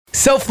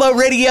SoFlo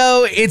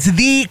Radio. It's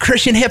the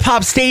Christian hip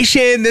hop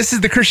station. This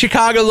is the Chris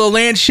Chicago Lil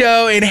Lance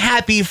Show, and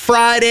happy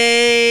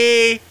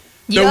Friday.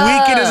 The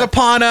weekend is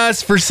upon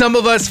us. For some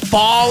of us,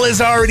 fall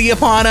is already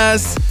upon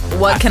us.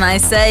 What can I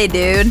say,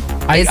 dude?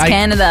 It's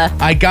Canada.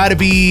 I gotta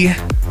be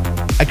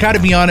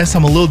honest,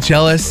 I'm a little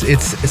jealous.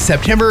 It's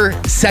September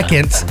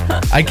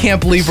 2nd. I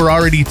can't believe we're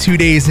already 2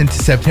 days into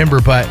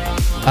September, but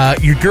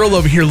your girl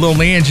over here, Lil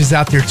Lange, is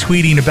out there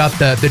tweeting about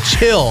the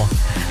chill,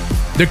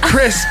 the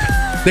crisp,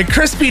 the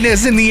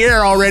crispiness in the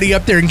air already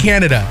up there in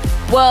Canada.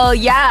 Well,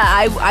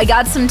 yeah, I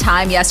got some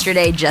time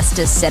yesterday just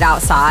to sit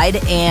outside,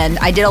 and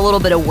I did a little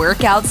bit of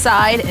work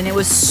outside, and it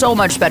was so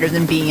much better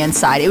than being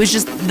inside. It was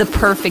just the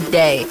perfect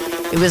day.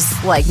 It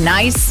was like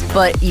nice,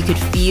 but you could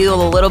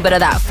feel a little bit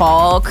of that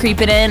fall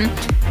creeping in.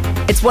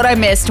 It's what I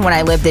missed when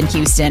I lived in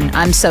Houston.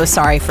 I'm so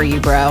sorry for you,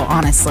 bro,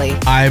 honestly.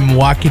 I'm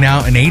walking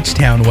out in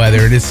H-Town weather.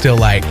 It is still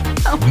like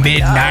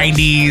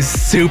mid-90s,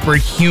 super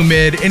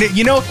humid. And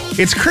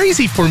it's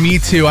crazy for me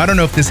too. I don't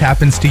know if this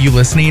happens to you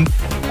listening.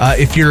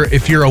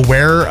 If you're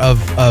aware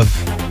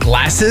of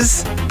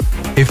glasses,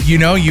 if you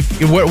know,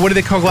 what do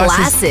they call glasses?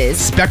 Glasses.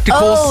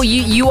 Spectacles. Oh,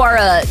 you wear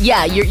glasses.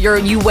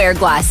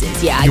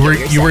 Yeah,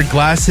 you wear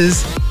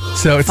glasses.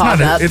 So it's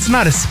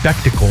not a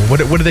spectacle. What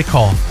do they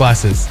call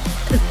glasses?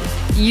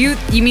 You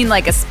mean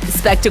like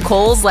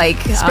spectacles, like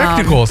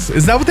spectacles?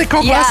 Is that what they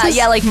call glasses?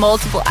 Yeah, like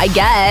multiple. I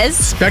guess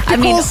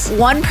spectacles. I mean,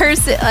 one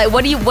person. Like,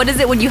 what is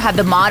it when you have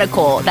the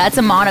monocle? That's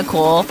a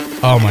monocle.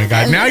 Oh my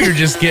God! Now you're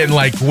just getting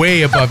like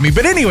way above me.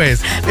 But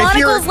anyways,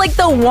 monocle's like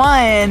the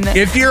one.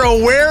 If you're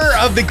aware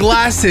of the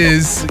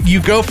glasses,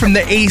 you go from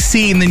the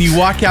AC and then you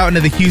walk out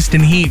into the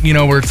Houston heat. You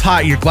know where it's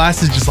hot. Your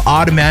glasses just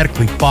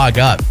automatically fog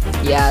up.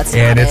 Yeah,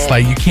 it's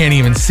like you can't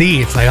even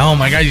see. It's like, oh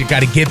my God, you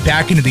got to get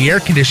back into the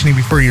air conditioning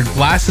before your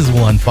glasses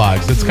will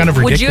unfog. So it's kind of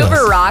ridiculous. Would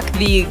you ever rock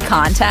the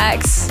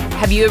contacts?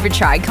 Have you ever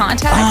tried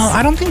contacts?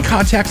 I don't think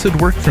contacts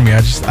would work for me.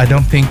 I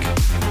don't think.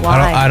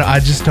 Why? I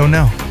just don't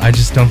know. I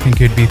just don't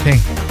think it'd be a thing.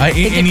 I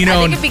think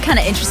it'd be kind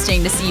of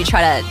interesting to see you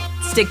try to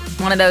stick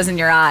one of those in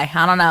your eye.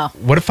 I don't know.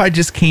 What if I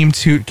just came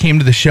to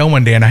the show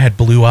one day and I had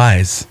blue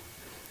eyes?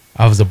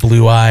 I was a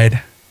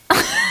blue-eyed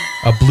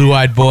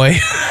boy.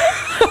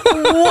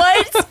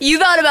 What? You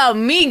thought about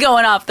me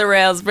going off the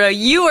rails, bro.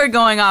 You are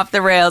going off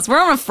the rails. We're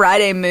on a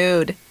Friday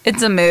mood.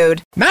 It's a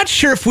mood. Not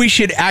sure if we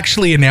should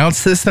actually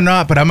announce this or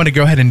not, but I'm going to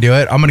go ahead and do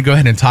it. I'm going to go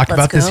ahead and talk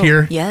about this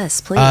here.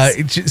 Yes,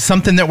 please.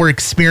 Something that we're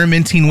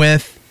experimenting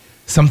with,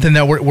 something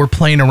that we're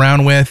playing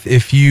around with.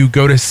 If you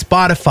go to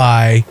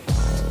Spotify,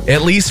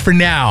 at least for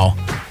now,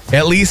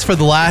 at least for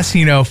the last,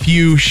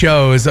 few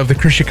shows of the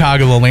Chris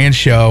Chicago Lil Lance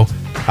Show,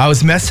 I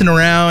was messing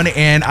around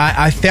and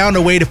I found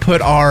a way to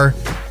put our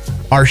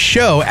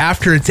show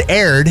after it's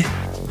aired,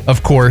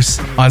 of course,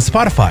 on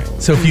Spotify.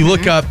 So if you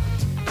look up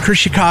Chris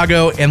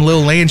Chicago and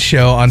Lil Lance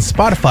Show on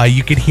Spotify,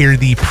 you could hear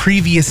the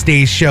previous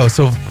day's show.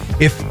 So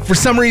if for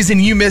some reason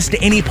you missed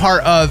any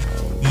part of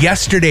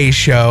yesterday's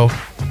show,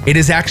 it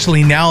is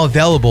actually now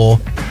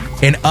available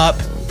and up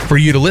for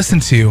you to listen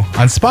to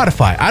on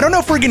Spotify. I don't know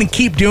if we're going to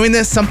keep doing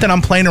this, something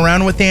I'm playing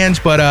around with,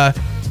 Ange, but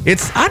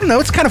it's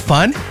kind of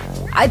fun.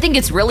 I think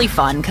it's really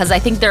fun because I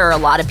think there are a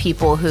lot of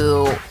people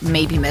who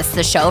maybe miss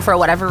the show for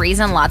whatever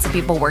reason. Lots of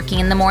people working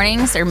in the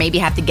mornings or maybe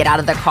have to get out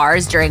of their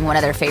cars during one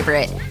of their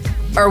favorite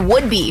or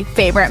would-be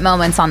favorite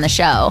moments on the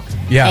show.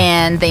 Yeah.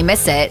 And they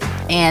miss it.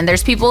 And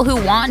there's people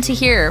who want to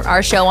hear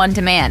our show on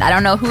demand. I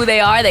don't know who they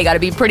are. They got to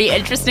be pretty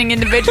interesting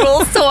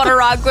individuals to want to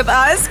rock with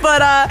us. But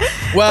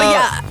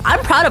yeah, I'm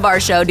proud of our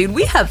show, dude.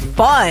 We have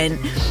fun.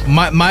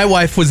 My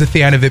wife was a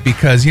fan of it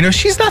because,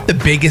 she's not the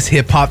biggest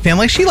hip-hop fan.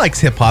 Like, she likes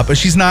hip-hop, but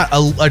she's not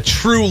a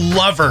true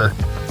lover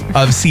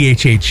of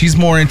CHH. She's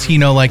more into,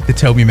 like the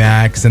Toby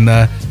Macs and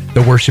the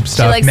worship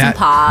stuff. She likes some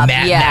pop.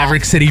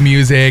 Maverick City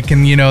music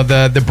and,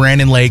 the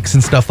Brandon Lakes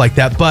and stuff like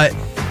that. But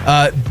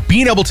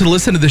being able to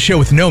listen to the show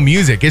with no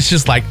music, it's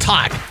just like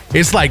talk.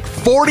 It's like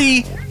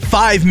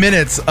 45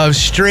 minutes of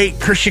straight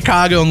Chris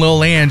Chicago and Lil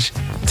Lange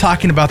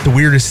talking about the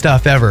weirdest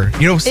stuff ever.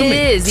 Some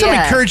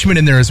encouragement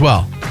in there as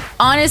well.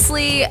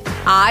 Honestly,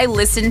 I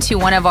listened to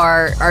one of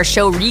our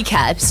show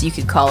recaps, you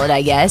could call it,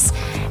 I guess,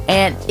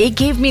 and it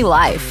gave me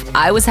life.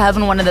 I was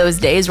having one of those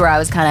days where I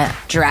was kind of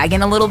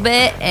dragging a little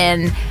bit,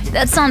 and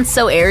that sounds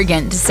so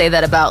arrogant to say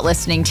that about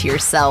listening to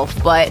yourself,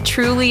 but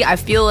truly, I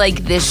feel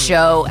like this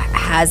show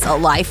has a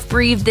life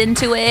breathed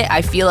into it.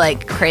 I feel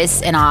like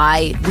Chris and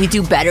we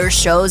do better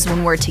shows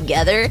when we're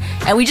together,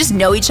 and we just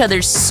know each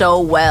other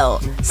so well.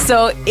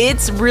 So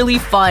it's really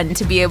fun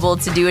to be able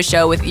to do a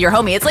show with your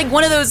homie. It's like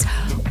one of those...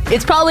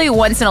 It's probably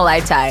once in a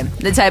lifetime,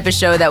 the type of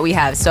show that we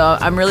have. So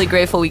I'm really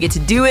grateful we get to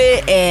do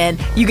it and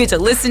you get to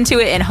listen to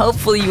it and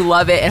hopefully you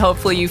love it and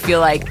hopefully you feel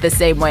like the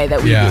same way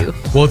that we do.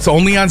 Well, it's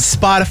only on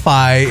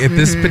Spotify at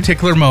this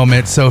particular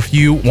moment. So if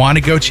you want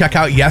to go check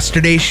out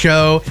yesterday's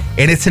show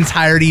in its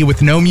entirety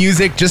with no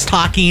music, just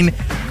talking,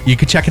 you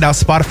can check it out.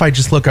 Spotify,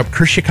 just look up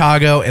Chris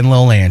Chicago and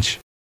Lil Lange.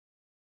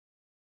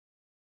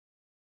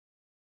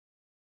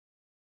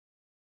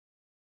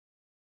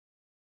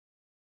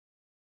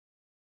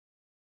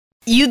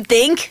 you'd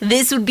think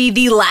this would be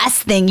the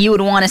last thing you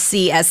would want to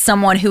see as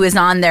someone who is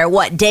on their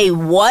day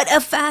what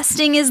of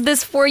fasting is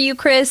this for you,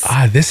 Chris?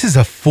 This is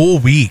a full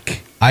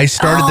week. I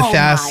started the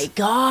fast my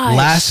gosh.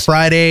 last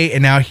Friday,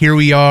 and now here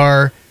we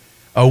are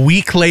a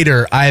week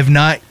later. I have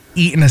not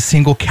eaten a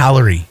single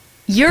calorie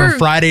from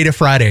Friday to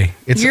Friday.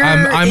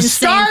 I'm insane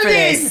starving. for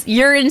this.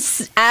 You're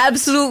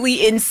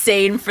absolutely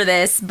insane for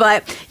this.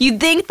 But you'd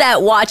think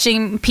that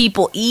watching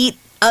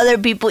other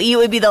people eat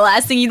would be the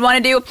last thing you'd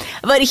want to do.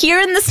 But here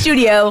in the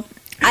studio,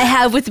 I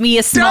have with me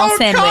a small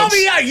sandwich. Don't call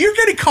me out. You're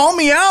gonna call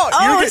me out.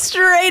 Oh,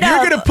 straight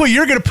up.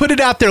 You're gonna put it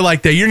out there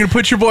like that. You're gonna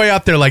put your boy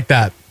out there like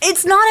that.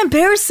 It's not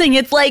embarrassing.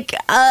 It's like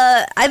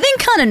I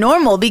think kind of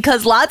normal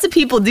because lots of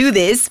people do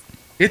this.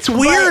 It's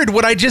weird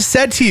what I just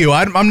said to you.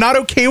 I'm not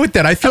okay with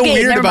that. I feel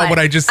weird about what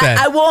I just said.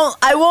 I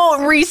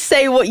won't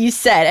re-say what you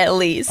said, at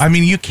least. I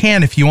mean, you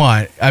can if you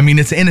want. I mean,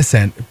 it's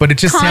innocent, but it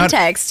just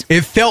context.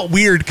 It felt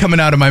weird coming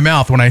out of my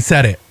mouth when I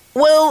said it.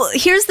 Well,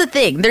 here's the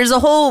thing. There's a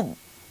whole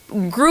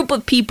group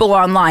of people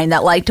online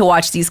that like to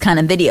watch these kind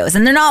of videos,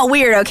 and they're not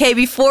weird, okay,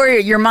 before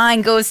your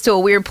mind goes to a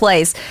weird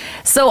place.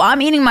 So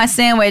I'm eating my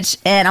sandwich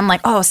and I'm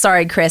like, oh,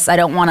 sorry, Chris, I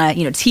don't want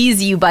to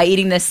tease you by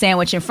eating this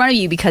sandwich in front of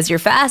you because you're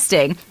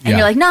fasting. And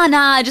you're like, nah,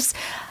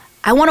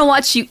 I want to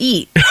watch you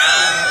eat.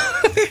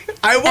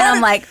 I'm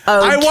like, okay.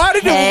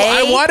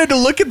 I wanted to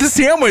look at the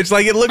sandwich.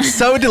 Like, it looks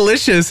so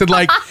delicious. And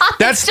like,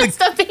 that's it's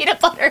just a peanut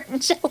butter and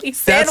jelly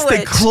sandwich. That's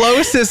the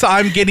closest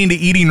I'm getting to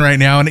eating right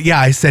now. And yeah,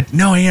 I said,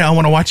 no, I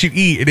want to watch you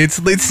eat. And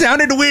it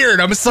sounded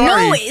weird. I'm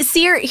sorry. No,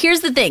 see,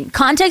 here's the thing.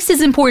 Context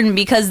is important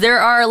because there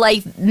are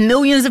like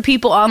millions of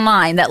people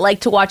online that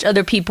like to watch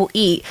other people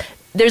eat.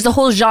 There's a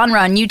whole genre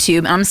on YouTube,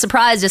 and I'm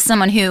surprised as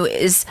someone who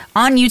is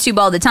on YouTube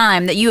all the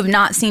time that you have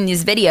not seen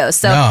these videos.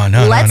 So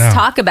let's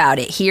talk about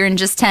it here in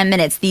just 10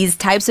 minutes. These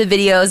types of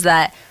videos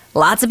that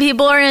lots of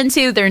people are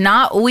into, they're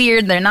not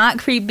weird, they're not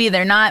creepy,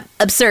 they're not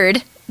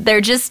absurd. They're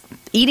just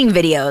eating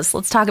videos.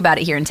 Let's talk about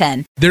it here in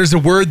 10. There's a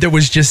word that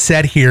was just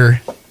said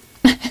here,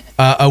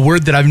 a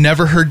word that I've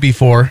never heard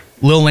before.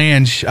 Lil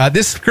Ange.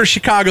 This is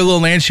Chicago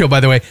Lil Ange show, by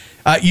the way.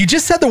 You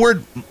just said the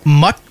word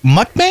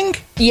mukbang?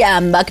 Yeah,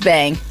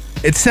 mukbang.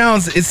 It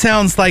sounds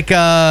like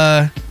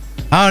I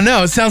don't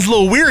know. It sounds a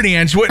little weird,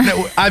 Ange.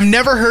 I've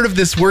never heard of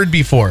this word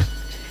before.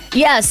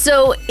 Yeah,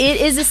 so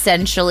it is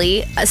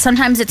essentially,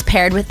 sometimes it's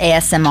paired with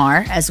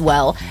ASMR as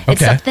well.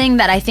 It's something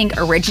that I think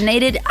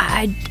originated,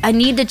 I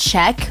need to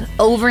check,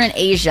 over in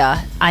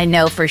Asia, I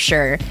know for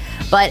sure.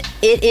 But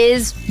it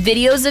is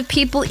videos of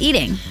people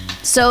eating.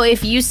 So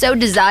if you so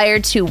desire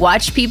to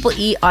watch people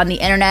eat on the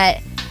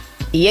internet,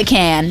 you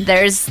can.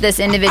 There's this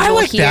individual I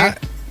like here.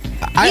 That.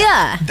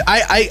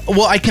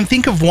 Well, I can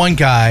think of one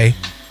guy.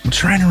 I'm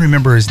trying to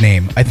remember his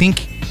name. I think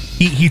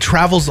he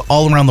travels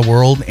all around the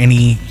world and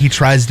he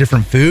tries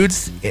different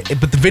foods.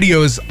 But the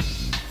videos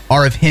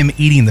are of him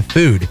eating the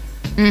food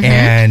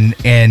and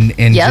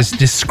just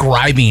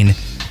describing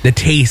the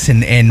taste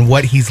and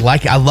what he's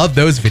like. I love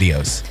those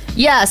videos.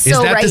 Yeah, so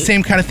is that the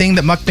same kind of thing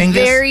that mukbang is?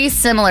 Very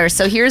similar.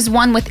 So here's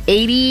one with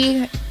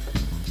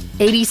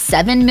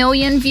 87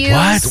 million views.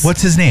 What?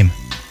 What's his name?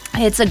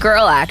 It's a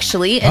girl,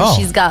 actually, and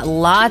she's got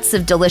lots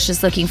of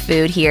delicious-looking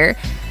food here.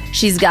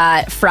 She's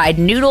got fried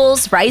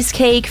noodles, rice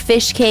cake,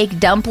 fish cake,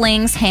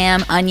 dumplings,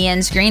 ham,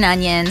 onions, green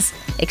onions,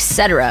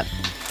 etc.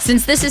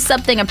 Since this is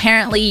something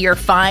apparently you're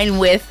fine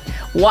with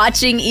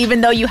watching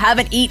even though you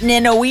haven't eaten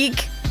in a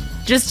week,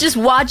 just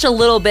watch a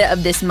little bit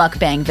of this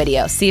mukbang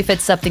video. See if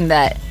it's something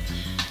that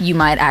you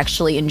might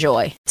actually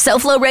enjoy.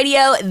 SoFlo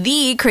Radio,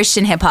 the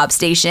Christian hip-hop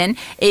station.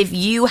 If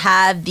you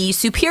have the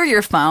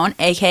superior phone,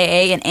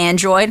 aka an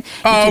Android, you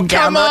can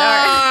download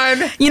our...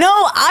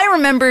 I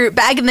remember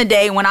back in the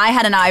day when I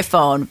had an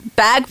iPhone,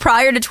 back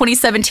prior to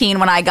 2017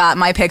 when I got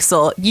my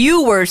Pixel,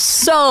 you were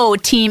so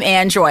team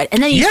Android.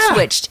 And then you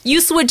switched.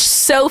 You switched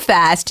so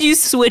fast. You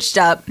switched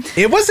up.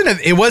 It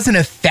wasn't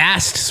a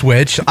fast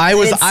switch.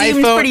 It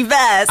seemed pretty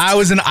fast. I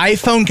was an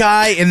iPhone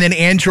guy, and then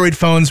Android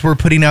phones were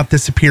putting out the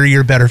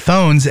superior, better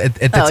phones at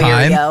the time.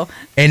 Here we go.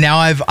 And now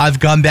I've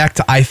gone back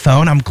to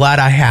iPhone. I'm glad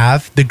I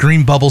have. The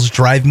green bubbles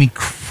drive me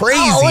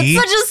crazy. Oh, it's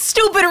such a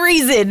stupid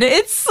reason.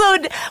 It's so...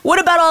 What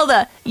about all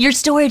the... Your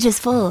storage is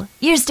full.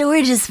 Your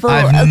storage is full.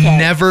 I've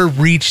never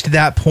reached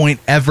that point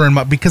ever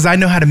because I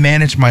know how to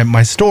manage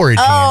my storage.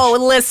 Oh,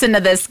 listen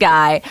to this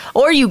guy.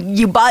 Or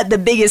you bought the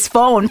biggest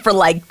phone for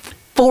like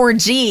 4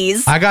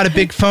 Gs. I got a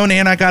big phone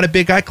and I got a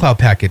big iCloud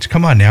package.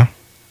 Come on now.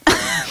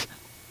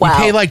 Wow. You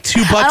pay like $2 a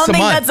month. I don't think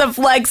that's a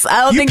flex.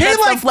 I don't think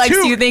that's the flex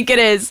you think it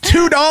is.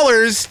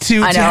 $2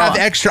 to have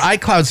extra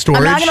iCloud storage.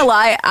 I'm not going to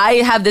lie. I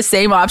have the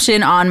same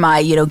option on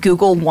my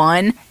Google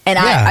One, and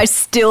I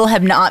still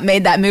have not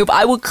made that move.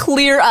 I will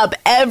clear up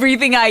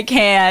everything I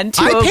can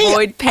to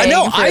avoid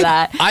paying for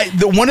that.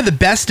 One of the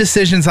best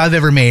decisions I've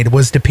ever made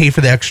was to pay for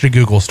the extra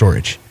Google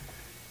storage.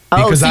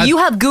 Oh, so you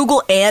have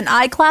Google and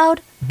iCloud?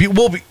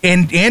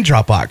 And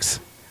Dropbox.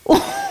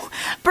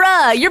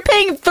 Bruh, you're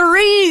paying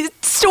 3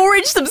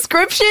 storage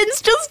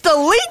subscriptions? Just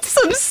delete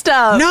some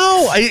stuff.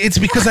 No, it's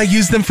because I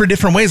use them for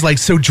different ways. Like,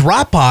 so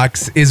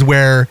Dropbox is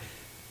where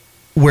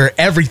where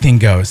everything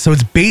goes. So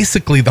it's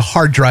basically the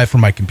hard drive for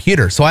my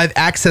computer. So I have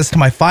access to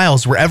my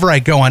files wherever I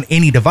go on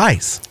any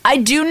device. I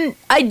do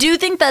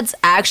think that's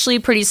actually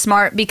pretty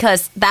smart,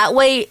 because that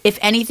way, if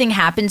anything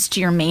happens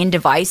to your main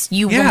device,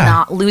 you will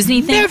not lose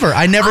anything.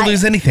 I never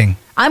lose anything.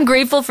 I'm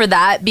grateful for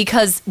that,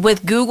 because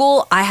with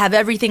Google, I have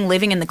everything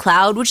living in the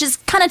cloud, which is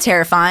kind of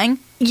terrifying.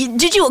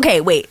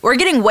 Okay, wait, we're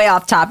getting way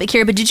off topic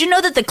here, but did you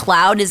know that the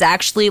cloud is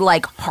actually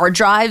like hard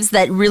drives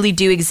that really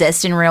do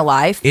exist in real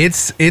life?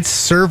 It's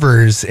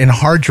servers and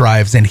hard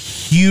drives and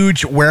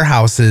huge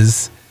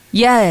warehouses.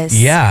 Yes.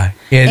 Yeah.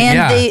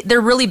 They're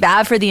really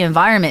bad for the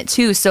environment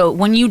too. So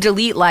when you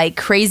delete like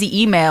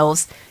crazy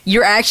emails,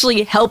 you're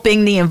actually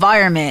helping the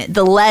environment.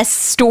 The less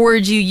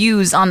storage you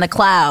use on the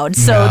cloud.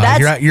 So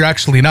you're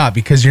actually not,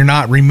 because you're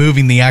not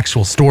removing the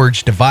actual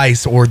storage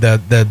device or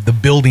the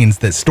buildings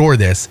that store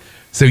this.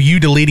 So you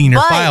deleting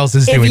your files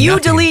is doing nothing. If you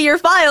delete your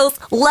files,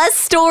 less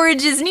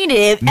storage is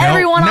needed. If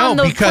everyone on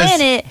the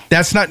planet...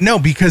 That's not... No,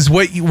 because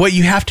what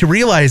you have to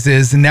realize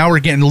is, and now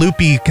we're getting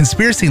loopy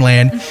conspiracy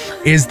land,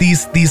 is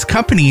these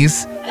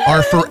companies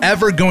are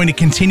forever going to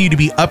continue to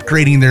be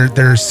upgrading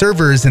their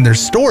servers and their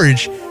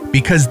storage,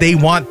 because they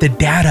want the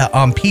data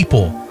on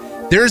people.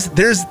 There's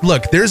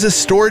a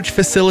storage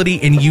facility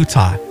in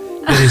Utah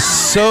that is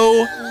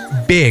so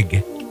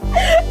big...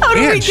 How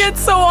do we get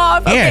so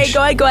off? Okay,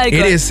 go ahead.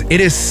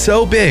 It is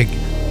so big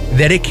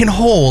that it can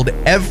hold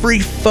every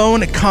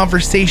phone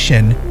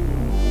conversation,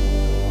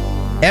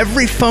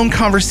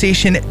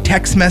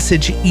 text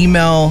message,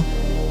 email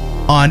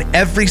on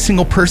every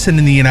single person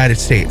in the United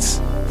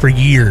States for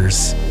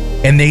years.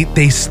 And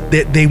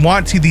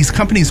these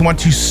companies want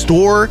to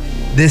store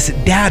this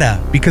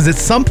data, because at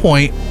some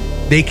point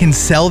they can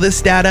sell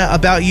this data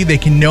about you. They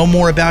can know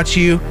more about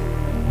you.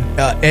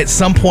 At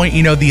some point,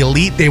 the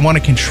elite, they want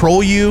to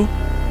control you.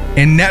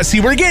 And now, see,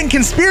 we're getting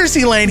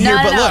conspiracy land here,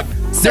 look,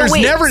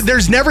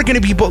 there's never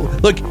going to be,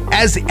 look,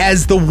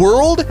 as the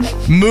world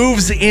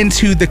moves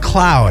into the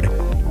cloud,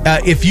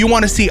 if you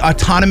want to see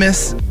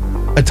autonomous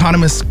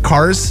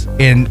cars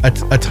and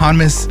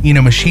autonomous,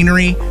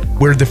 machinery,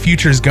 where the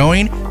future is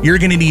going, you're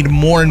going to need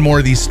more and more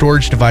of these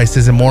storage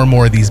devices and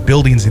more of these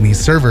buildings and these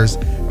servers,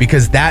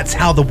 because that's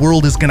how the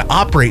world is going to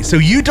operate. So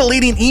you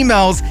deleting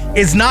emails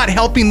is not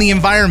helping the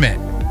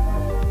environment.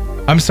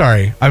 I'm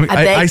sorry.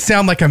 I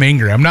sound like I'm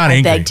angry. I'm not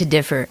angry. I beg to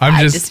differ. I'm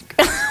just...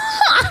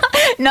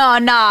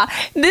 No.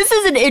 This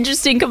is an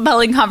interesting,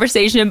 compelling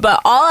conversation, but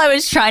all I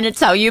was trying to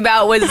tell you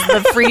about was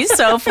the free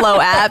SoFlo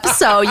app,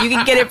 so you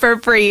can get it for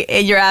free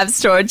in your app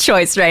store of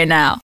choice right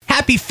now.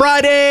 Happy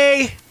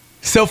Friday!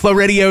 SoFlo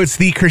Radio, it's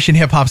the Christian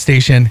hip hop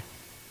station.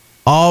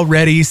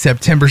 Already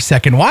September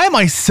 2nd. Why am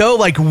I so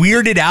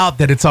weirded out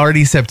that it's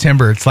already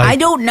September? It's like, I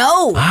don't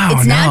know.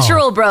 It's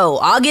natural, bro.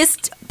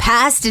 August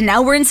passed and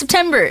now we're in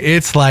September.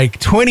 It's like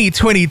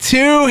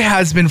 2022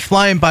 has been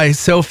flying by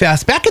so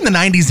fast. Back in the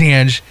 90s,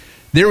 Ange,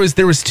 there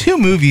was two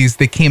movies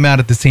that came out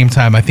at the same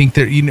time. I think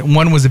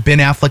one was a Ben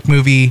Affleck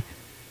movie.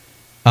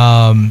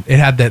 It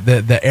had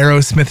the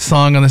Aerosmith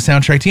song on the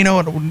soundtrack. Do you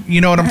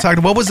know what I'm talking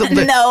about? What was it?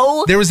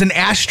 No. There was an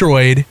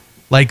asteroid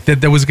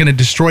that was going to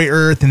destroy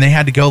Earth, and they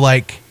had to go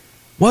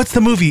what's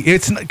the movie?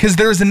 It's because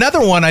there's another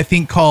one I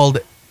think called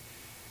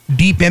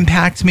Deep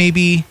Impact,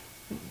 maybe.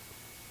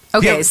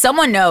 Okay, yeah.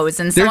 Someone knows,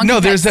 and someone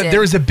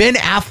there was a Ben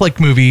Affleck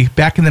movie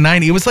back in the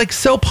 90s. It was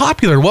so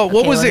popular. What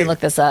was let it? Me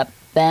look this up.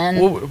 Ben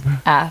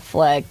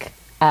Affleck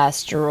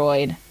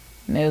asteroid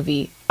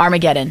movie.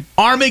 Armageddon.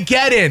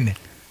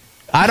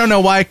 I don't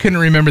know why I couldn't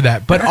remember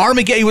that, but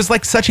Armageddon, it was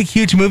such a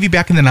huge movie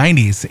back in the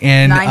 90s,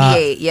 and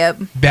 98. Yep.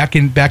 Back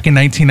in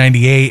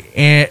 1998,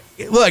 and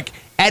look,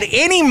 at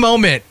any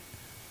moment,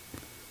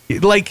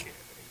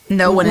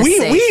 no one is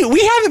safe. We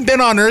haven't been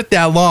on Earth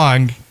that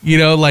long,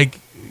 like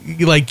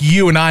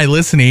you and I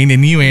listening,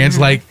 and you, Ange,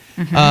 I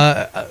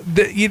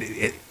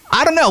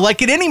don't know,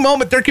 at any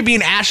moment there could be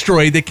an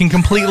asteroid that can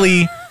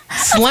completely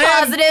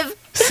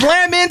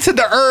slam into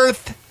the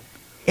Earth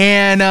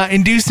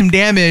and do some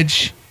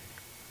damage.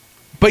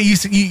 But you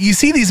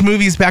see these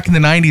movies back in the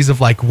 90s of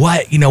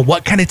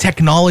what kind of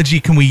technology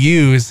can we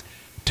use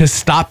to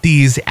stop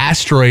these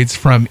asteroids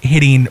from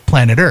hitting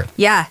planet Earth?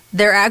 Yeah,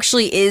 there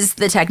actually is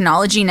the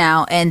technology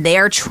now, and they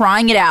are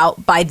trying it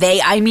out.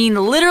 I mean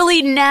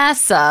literally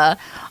NASA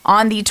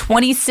on the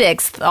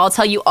 26th. I'll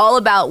tell you all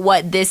about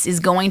what this is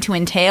going to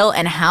entail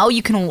and how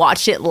you can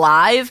watch it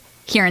live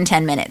here in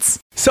 10 minutes.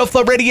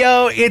 SoFlo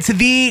Radio, it's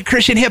the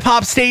Christian hip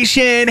hop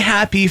station.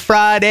 Happy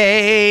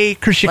Friday,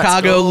 Chris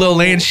Chicago, Lil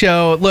Lance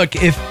Show. Look,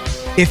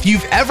 if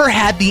you've ever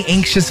had the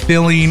anxious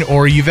feeling,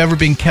 or you've ever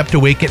been kept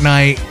awake at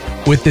night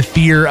with the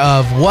fear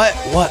of what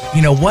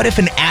if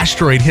an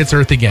asteroid hits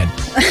Earth again?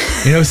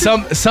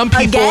 Some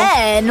people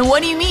again.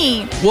 What do you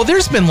mean? Well,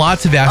 there's been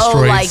lots of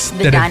asteroids,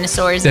 like the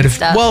dinosaurs and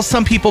stuff. Well,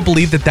 some people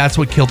believe that that's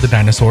what killed the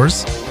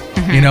dinosaurs.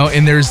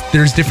 And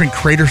there's different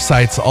crater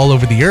sites all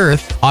over the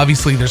Earth.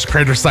 Obviously, there's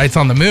crater sites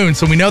on the moon,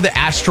 so we know that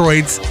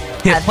asteroids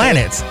hit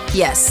planets.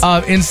 Yes.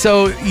 And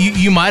so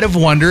you might have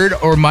wondered,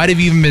 or might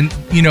have even been,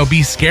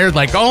 be scared,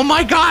 oh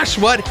my gosh,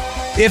 what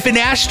if an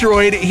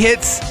asteroid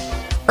hits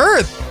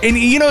Earth. And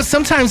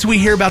sometimes we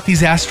hear about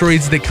these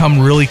asteroids that come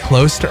really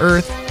close to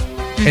Earth,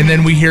 and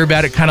then we hear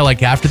about it kind of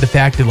like after the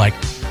fact that like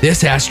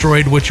this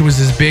asteroid, which was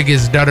as big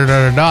as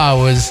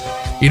was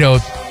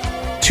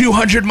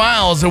 200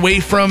 miles away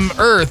from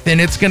Earth,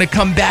 and it's going to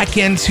come back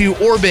into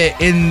orbit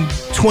in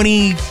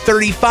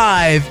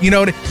 2035.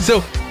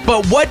 So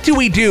but what do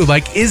we do?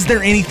 Like, is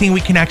there anything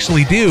we can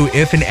actually do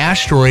if an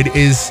asteroid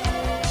is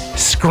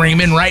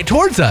screaming right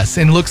towards us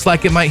and looks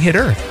like it might hit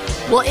Earth?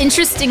 Well,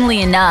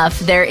 interestingly enough,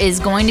 there is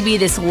going to be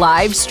this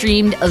live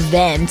streamed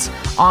event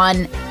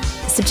on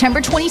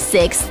September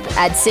 26th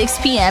at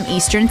 6 p.m.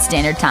 Eastern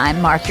Standard Time.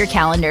 Mark your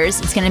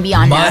calendars. It's going to be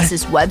on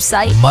NASA's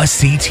website.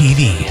 Must-see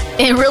TV.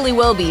 It really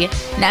will be.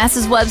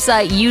 NASA's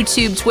website,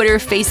 YouTube, Twitter,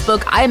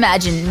 Facebook. I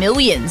imagine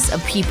millions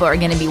of people are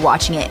going to be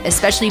watching it,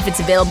 especially if it's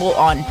available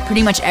on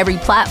pretty much every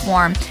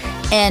platform.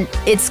 And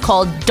it's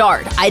called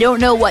DART. I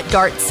don't know what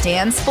DART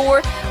stands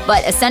for,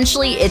 but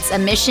essentially it's a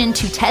mission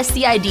to test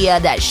the idea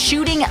that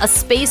shooting a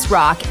space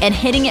rock and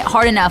hitting it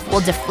hard enough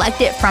will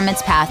deflect it from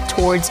its path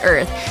towards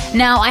Earth.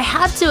 Now, I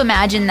have to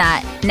imagine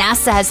that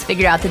NASA has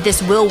figured out that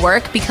this will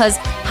work, because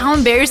how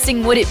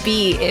embarrassing would it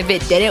be if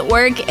it didn't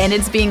work and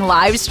it's being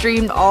live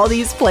streamed all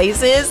these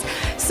places?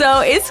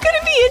 So it's going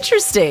to be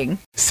interesting.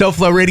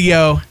 SoFlo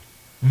Radio,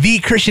 the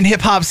Christian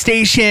hip hop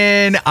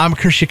station. I'm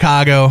Chris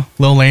Chicago.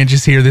 Lil Lange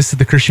is here. This is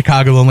the Chris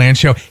Chicago Lil Lange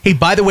Show. Hey,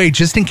 by the way,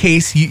 just in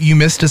case you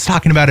missed us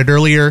talking about it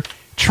earlier,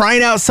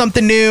 trying out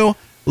something new,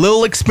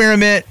 little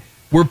experiment.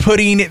 We're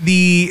putting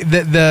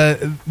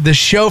the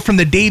show from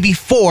the day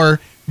before,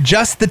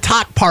 just the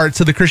talk parts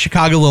of the Chris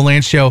Chicago Lil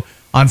Lange Show,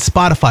 on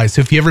Spotify.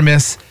 So if you ever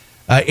miss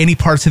any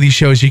parts of these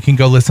shows, you can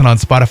go listen on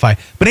Spotify.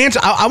 But Ange,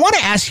 I want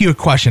to ask you a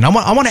question. I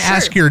want to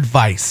ask your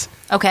advice.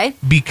 Okay.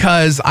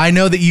 Because I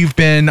know that you've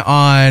been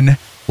on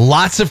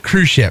lots of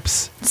cruise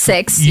ships.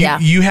 6,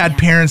 You had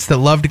parents that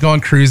love to go on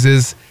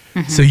cruises,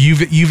 so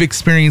you've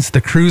experienced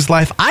the cruise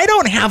life. I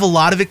don't have a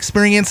lot of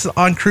experience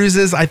on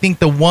cruises. I think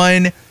the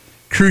one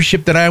cruise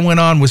ship that I went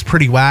on was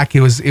pretty whack.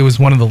 It was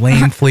one of the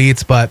lame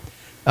fleets, but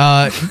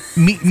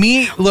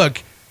me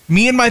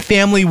and my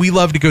family, we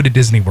love to go to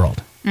Disney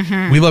World.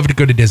 We love to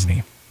go to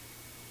Disney.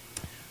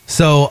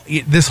 So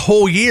this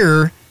whole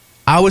year,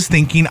 I was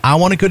thinking I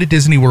want to go to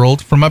Disney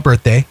World for my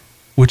birthday,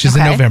 which is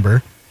in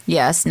November.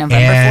 Yes,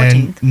 November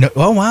 14th.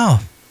 Oh,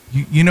 wow.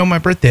 You know my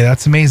birthday.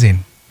 That's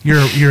amazing.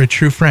 You're a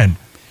true friend.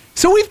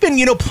 So we've been,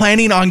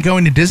 planning on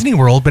going to Disney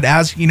World, but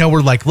as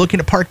we're like looking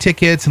at park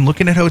tickets and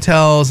looking at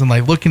hotels and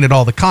like looking at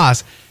all the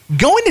costs.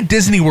 Going to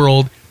Disney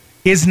World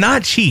is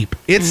not cheap.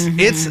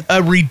 It's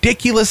a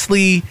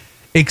ridiculously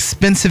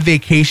expensive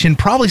vacation,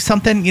 probably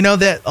something,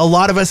 that a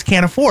lot of us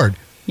can't afford.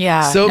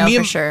 Yeah, so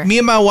for sure. Me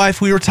and my wife,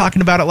 we were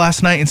talking about it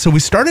last night, and so we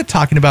started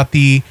talking about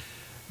maybe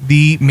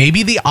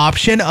the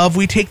option of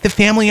we take the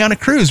family on a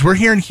cruise. We're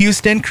here in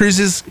Houston. They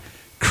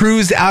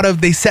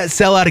set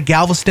sail out of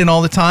Galveston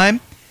all the time.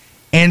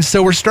 And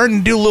so we're starting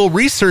to do a little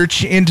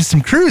research into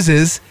some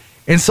cruises.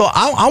 And so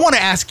I want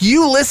to ask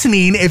you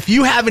listening if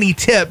you have any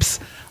tips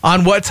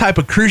on what type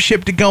of cruise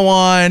ship to go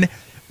on,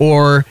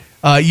 or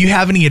you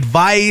have any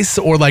advice,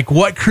 or like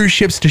what cruise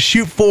ships to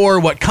shoot for,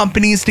 what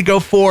companies to go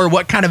for,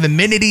 what kind of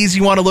amenities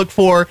you want to look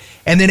for.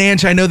 And then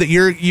Ange, I know that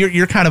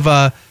you're kind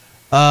of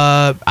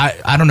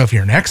I don't know if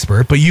you're an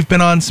expert, but you've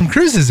been on some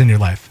cruises in your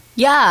life.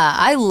 Yeah,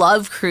 I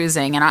love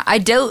cruising, and I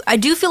do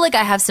feel like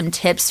I have some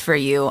tips for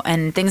you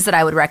and things that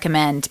I would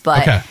recommend.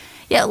 But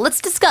yeah,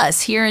 let's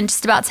discuss here in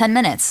just about 10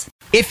 minutes.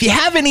 If you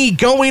have any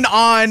going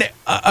on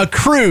a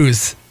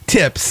cruise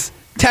tips,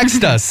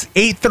 text us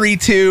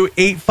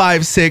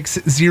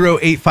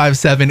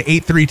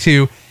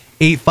 832-856-0857,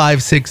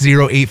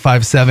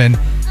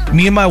 832-856-0857.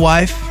 Me and my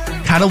wife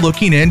kind of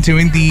looking in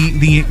doing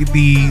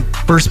the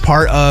first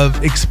part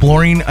of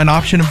exploring an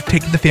option of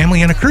taking the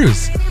family on a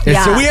cruise. And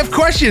so we have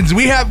questions.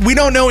 We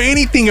don't know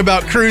anything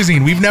about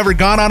cruising. We've never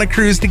gone on a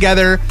cruise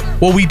together.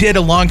 Well, we did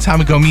a long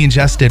time ago. Me and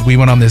Jess did. We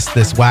went on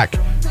this whack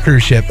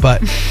cruise ship,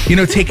 but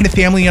taking a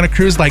family on a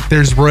cruise, like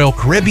there's Royal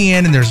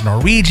Caribbean and there's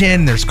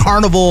Norwegian, there's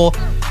Carnival,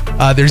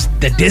 there's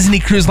the Disney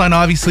Cruise Line.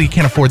 Obviously you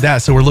can't afford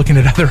that, so we're looking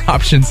at other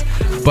options.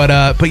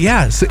 But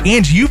yeah, so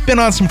Ange, you've been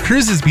on some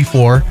cruises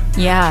before.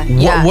 Yeah.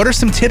 What are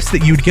some tips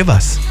that you would give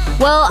us?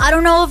 Well, I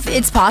don't know if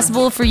it's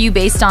possible for you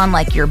based on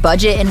like your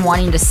budget and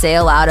wanting to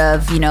sail out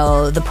of,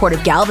 the port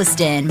of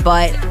Galveston,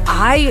 but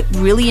I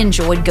really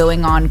enjoyed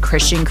going on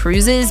Christian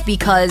cruises,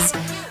 because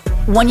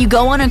when you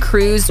go on a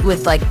cruise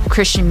with like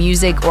Christian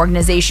music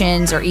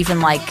organizations, or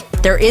even like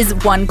there is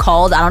one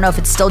called, I don't know if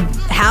it's still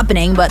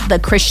happening, but the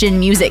Christian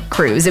Music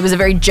Cruise. It was a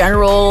very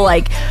general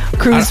like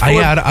cruise.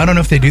 I don't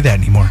know if they do that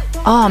anymore.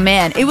 Oh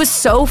man, it was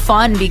so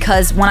fun,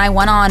 because when I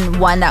went on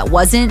one that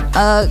wasn't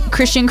a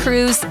Christian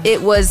cruise,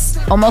 it was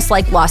almost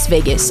like Las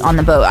Vegas on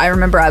the boat. I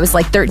remember I was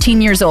like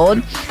 13 years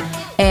old,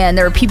 and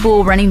there were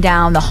people running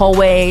down the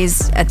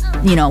hallways at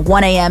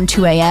 1 a.m.,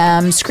 2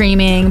 a.m.,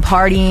 screaming,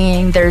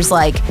 partying. There's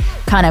like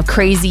kind of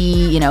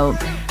crazy,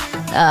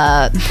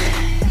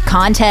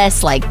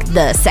 contests, like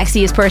the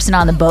sexiest person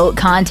on the boat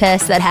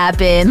contest that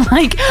happened,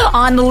 like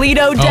on the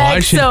Lido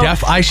deck.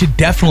 I should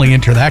definitely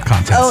enter that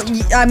contest. Oh,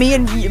 I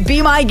mean,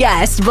 be my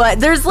guest, but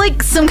there's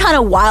like some kind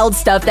of wild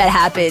stuff that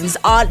happens.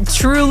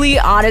 Truly,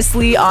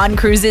 honestly, on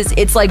cruises,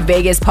 it's like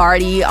Vegas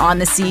party on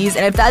the seas,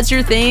 and if that's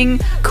your thing,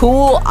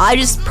 cool. I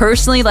just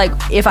personally, like,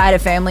 if I had a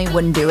family,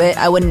 wouldn't do it.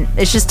 I wouldn't.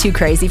 It's just too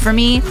crazy for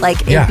me.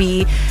 Like, it'd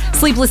be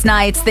sleepless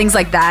nights, things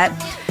like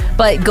that.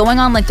 But going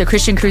on like the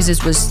Christian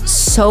cruises was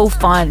so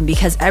fun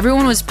because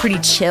everyone was pretty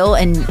chill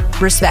and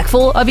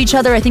respectful of each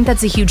other. I think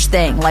that's a huge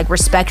thing, like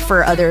respect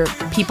for other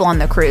people on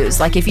the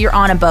cruise. Like if you're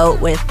on a boat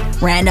with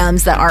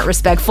randoms that aren't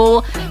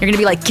respectful, you're gonna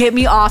be like, get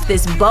me off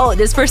this boat.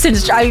 This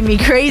person's driving me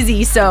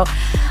crazy. So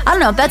I don't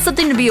know, that's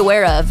something to be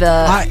aware of.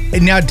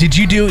 Now, did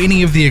you do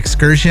any of the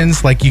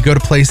excursions? Like you go to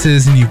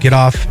places and you get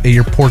off at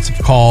your ports of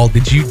call.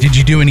 Did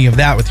you do any of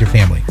that with your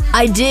family?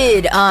 I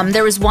did.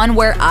 There was one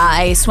where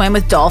I swam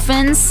with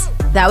dolphins.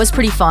 That was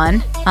pretty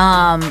fun.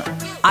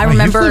 I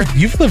remember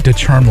you've lived a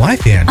charmed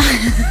life, Ange.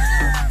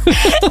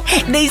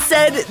 They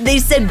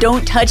said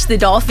don't touch the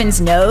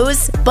dolphin's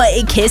nose, but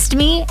it kissed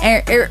me.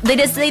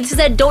 They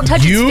said don't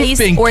touch its face or its nose.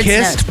 You've been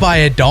kissed by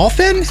a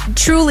dolphin?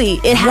 Truly,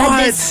 it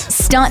had this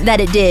stunt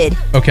that it did.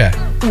 Okay.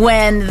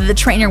 When the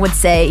trainer would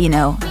say,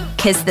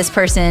 kiss this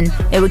person,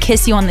 it would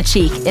kiss you on the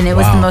cheek, and it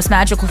was the most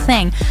magical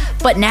thing.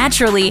 But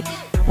naturally,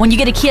 when you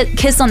get a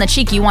kiss on the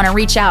cheek, you want to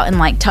reach out and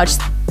like touch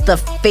the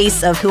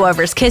face of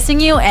whoever's kissing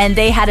you, and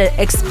they had an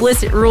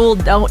explicit rule: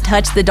 don't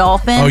touch the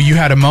dolphin. Oh, you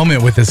had a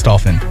moment with this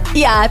dolphin.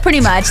 Yeah,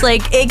 pretty much.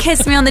 Like it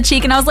kissed me on the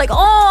cheek, and I was like,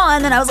 oh,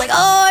 and then I was like,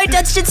 oh, I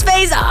touched its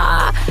face.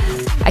 Ah,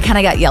 I kind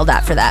of got yelled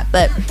at for that,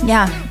 but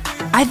yeah.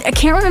 I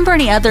can't remember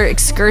any other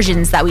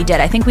excursions that we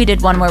did. I think we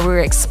did one where we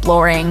were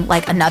exploring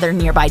like another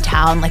nearby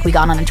town. Like we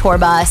got on a tour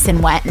bus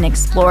and went and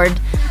explored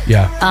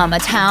a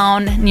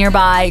town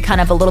nearby,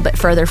 kind of a little bit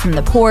further from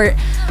the port.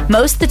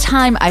 Most of the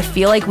time, I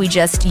feel like we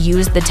just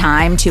used the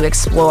time to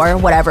explore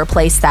whatever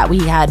place that we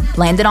had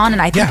landed on,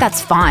 and I think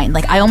that's fine.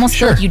 Like I almost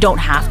feel like you don't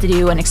have to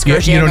do an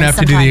excursion. You don't have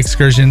to do the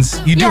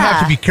excursions. You do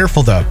have to be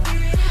careful though.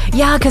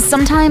 Yeah, because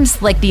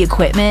sometimes like the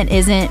equipment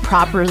isn't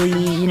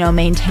properly,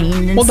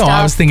 maintained and stuff. Well, no,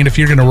 I was thinking if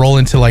you're going to roll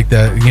into like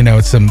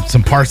the,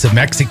 some parts of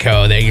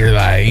Mexico that you're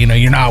like,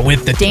 you're not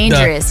with the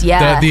dangerous,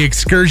 the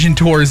excursion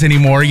tours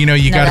anymore.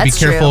 You got to be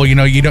careful.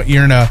 True.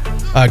 You're in a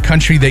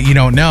country that you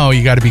don't know.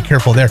 You got to be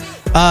careful there.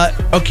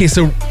 Okay,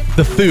 so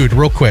the food,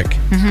 real quick.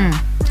 Mm-hmm.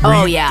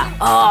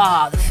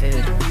 The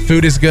food.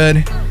 Food is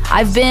good.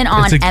 I've been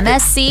on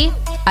MSC.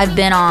 I've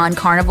been on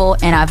Carnival,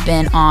 and I've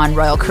been on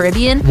Royal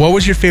Caribbean. What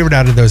was your favorite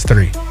out of those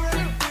three?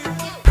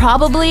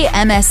 Probably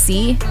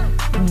MSC,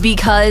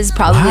 because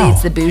probably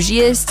it's the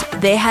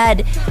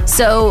bougiest.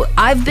 So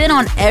I've been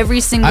on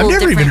every single I've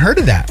never even heard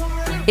of that.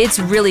 It's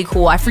really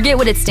cool. I forget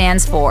what it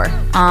stands for.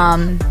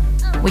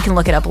 We can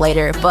look it up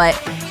later, but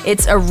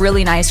it's a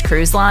really nice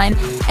cruise line.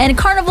 And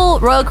Carnival,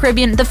 Royal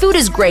Caribbean, the food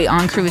is great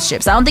on cruise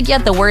ships. I don't think you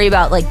have to worry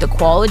about like the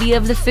quality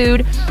of the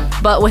food.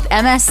 But with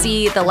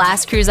MSC, the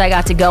last cruise I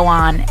got to go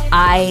on,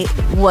 I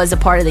was a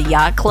part of the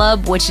yacht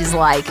club, which is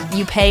like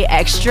you pay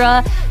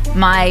extra.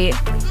 My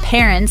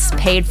parents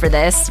paid for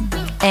this,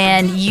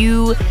 and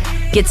you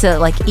get to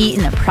like eat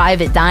in a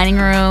private dining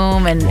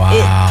room. And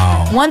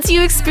once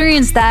you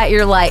experience that,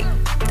 you're like,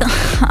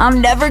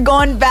 I'm never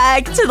going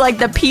back to like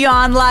the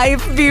peon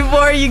life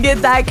before you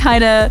get that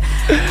kind of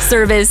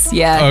service.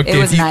 Yeah, okay, it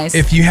was nice.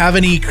 If you have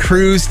any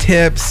cruise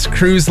tips,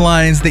 cruise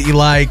lines that you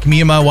like,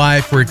 me and my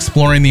wife were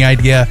exploring the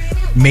idea,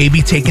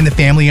 maybe taking the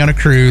family on a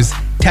cruise.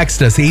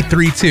 Text us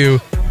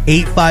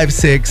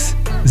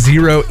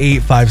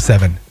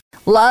 832-856-0857.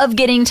 Love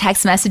getting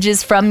text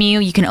messages from you.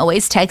 You can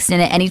always text in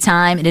at any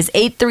time. It is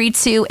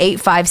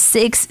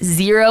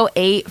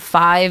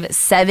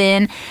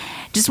 832-856-0857.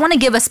 Just want to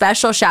give a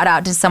special shout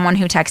out to someone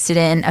who texted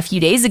in a few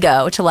days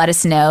ago to let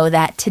us know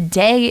that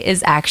today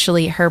is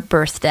actually her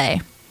birthday.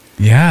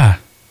 Yeah.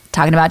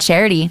 Talking about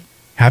Charity.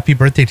 Happy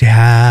birthday to you.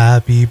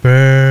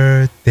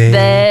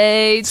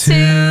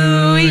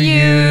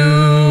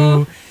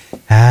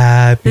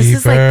 Happy This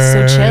is like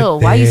so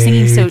chill. Why are you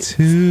singing so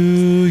to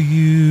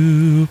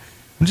you?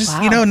 I'm just,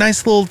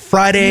 nice little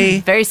Friday.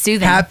 Very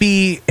soothing.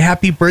 Happy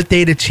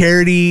birthday to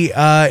Charity.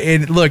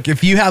 And look,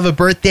 if you have a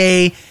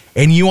birthday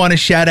and you want to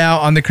shout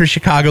out on the Chris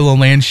Chicago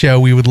Land Show,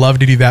 we would love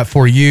to do that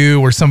for you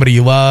or somebody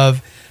you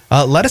love.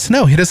 Let us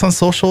know. Hit us on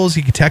socials.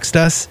 You can text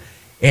us.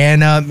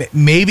 And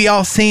maybe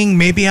I'll sing.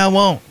 Maybe I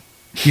won't.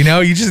 You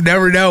just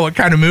never know what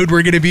kind of mood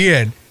we're going to be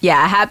in.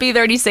 Yeah, happy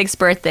 36th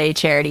birthday,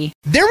 Charity.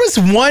 There was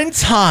one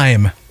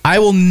time, I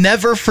will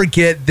never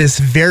forget this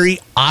very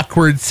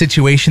awkward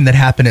situation that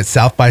happened at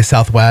South by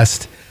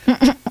Southwest.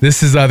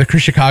 This is the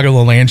Chris Chicago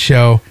Land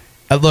Show.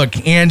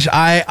 Look, Ange,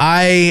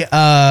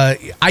 I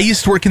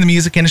used to work in the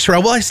music industry.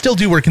 Well, I still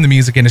do work in the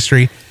music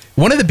industry.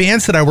 One of the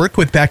bands that I worked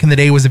with back in the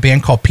day was a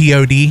band called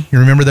POD. You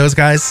remember those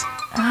guys?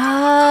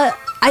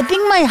 I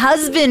think my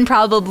husband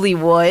probably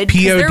would.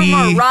 POD, they're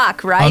more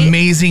rock, right?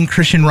 Amazing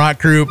Christian rock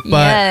group.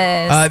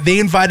 But they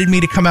invited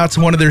me to come out to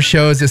one of their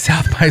shows at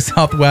South by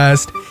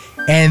Southwest.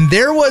 And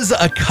there was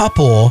a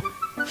couple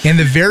in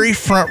the very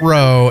front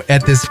row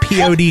at this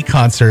POD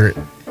concert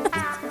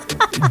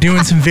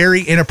doing some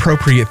very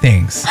inappropriate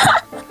things.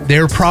 They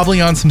were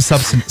probably on some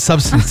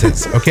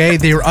substances, okay?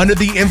 They were under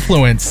the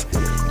influence.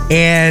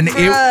 And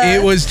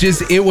it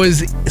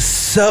was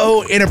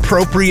so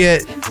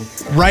inappropriate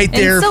right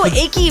there. And so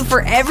icky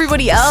for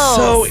everybody else.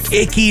 So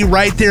icky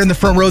right there in the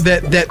front row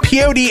that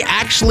POD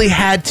actually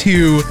had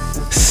to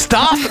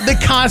stop the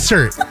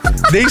concert.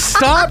 They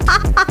stopped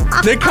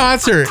the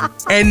concert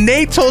and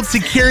they told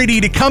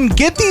security to come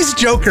get these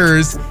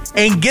jokers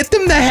and get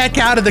them the heck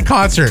out of the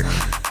concert.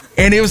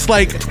 And it was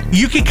like,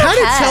 you could kind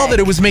of tell that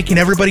it was making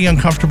everybody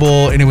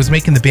uncomfortable and it was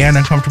making the band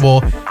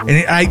uncomfortable.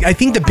 And I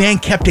think the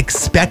band kept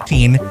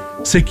expecting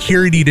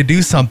security to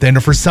do something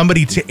or for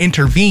somebody to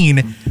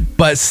intervene.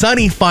 But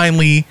Sonny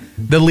finally,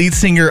 the lead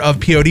singer of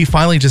POD,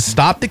 finally just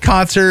stopped the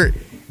concert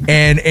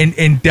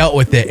and dealt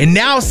with it. And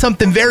now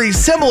something very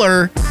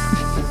similar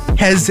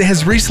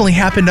has recently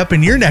happened up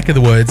in your neck of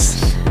the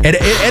woods at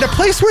a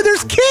place where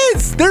there's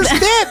kids.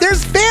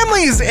 There's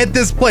families at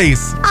this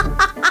place.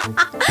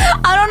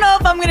 I don't know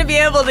if I'm going to be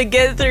able to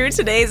get through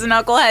today's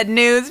Knucklehead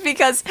News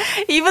because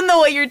even though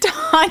what you're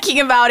talking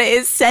about it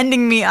is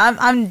sending me,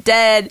 I'm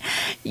dead.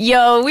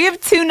 Yo, we have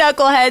 2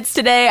 Knuckleheads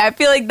today. I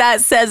feel like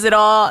that says it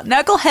all.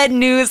 Knucklehead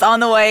News on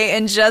the way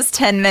in just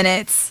 10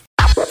 minutes.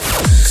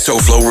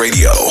 SoFlo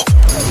Radio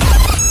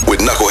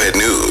with Knucklehead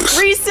News.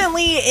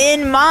 Recently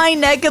in my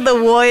neck of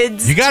the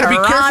woods, you got to be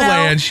Toronto. careful,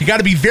 Ange. You got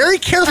to be very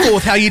careful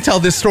with how you tell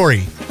this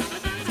story.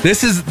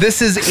 This is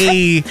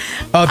a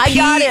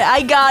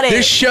I got it.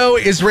 This show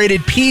is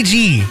rated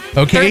PG,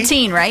 okay?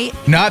 13, right?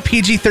 Not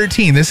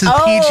PG-13. This is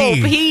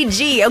PG.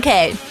 PG.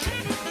 Okay.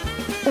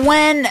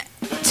 When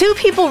 2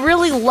 people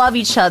really love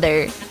each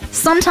other,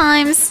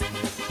 sometimes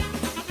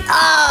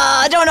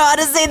I don't know how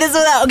to say this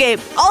without. Okay,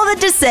 all that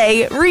to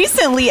say,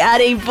 recently at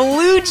a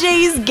Blue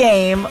Jays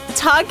game,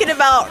 talking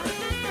about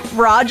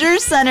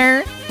Rogers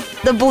Center,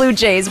 the Blue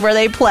Jays, where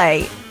they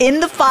play,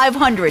 in the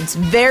 500s,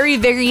 very,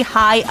 very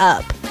high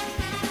up.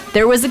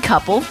 There was a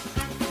couple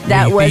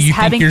that was you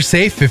having... think you're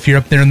safe if you're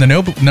up there in the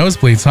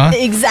nosebleeds, huh?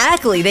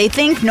 Exactly. They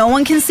think no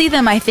one can see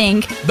them, I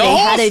think. The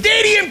whole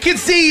stadium can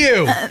see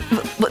you!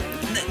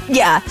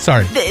 Yeah.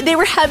 Sorry. They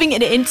were having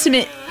an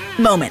intimate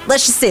moment.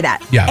 Let's just say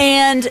that. Yeah.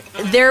 And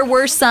there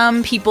were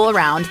some people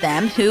around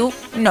them who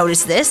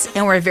noticed this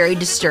and were very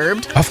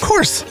disturbed. Of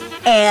course.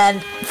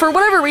 And for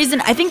whatever reason,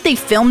 I think they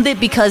filmed it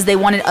because they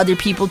wanted other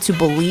people to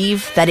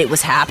believe that it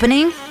was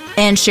happening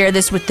and share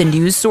this with the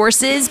news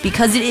sources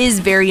because it is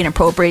very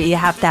inappropriate. You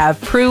have to have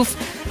proof.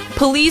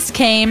 Police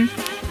came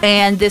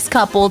and this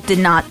couple did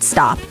not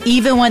stop,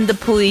 even when the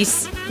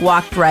police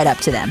walked right up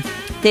to them.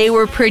 They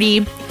were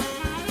pretty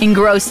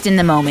engrossed in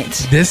the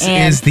moment. This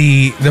is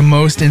the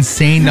most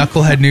insane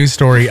Knucklehead news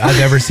story I've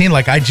ever seen.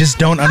 Like, I just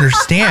don't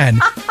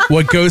understand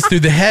what goes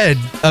through the head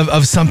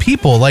of some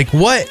people. Like,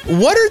 what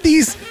are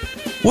these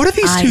 2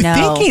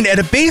 thinking at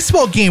a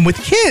baseball game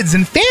with kids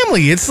and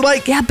family? It's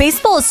like... Yeah,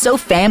 baseball is so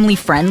family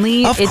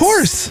friendly. Of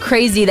course. It's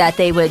crazy that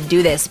they would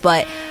do this.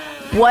 But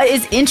what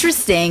is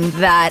interesting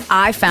that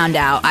I found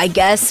out, I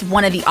guess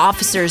one of the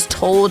officers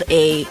told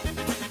a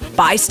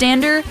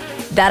bystander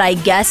that I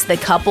guess the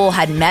couple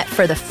had met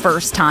for the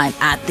first time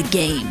at the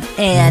game.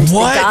 And the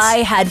guy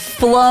had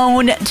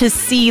flown to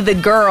see the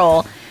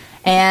girl.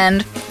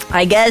 And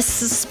I guess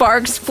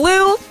sparks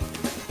flew.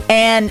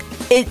 And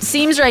it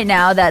seems right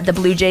now that the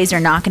Blue Jays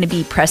are not going to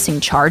be pressing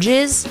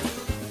charges,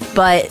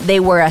 but they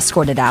were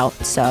escorted out.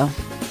 So,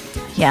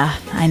 yeah,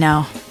 I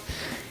know.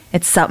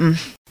 It's something.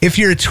 If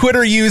you're a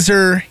Twitter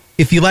user,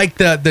 if you like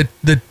the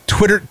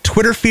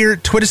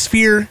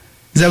Twittersphere,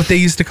 is that what they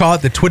used to call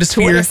it? The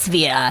Twittersphere?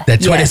 Twittersphere. The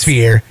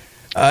Twittersphere.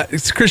 Yes.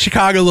 It's Chris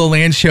Chicago, Lil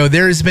Land Show.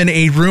 There has been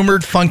a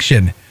rumored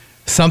function,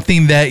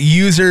 something that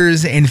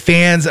users and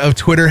fans of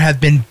Twitter have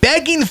been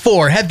begging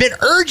for, have been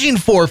urging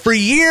for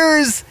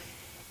years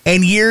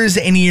and years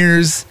and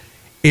years.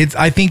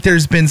 I think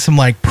there's been some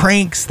like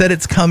pranks that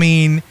it's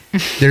coming.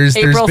 There's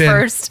been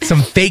 1st.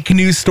 Some fake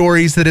news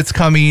stories that it's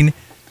coming.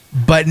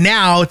 But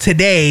now,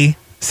 today,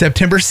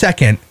 September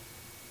 2nd,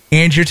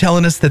 and you're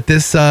telling us that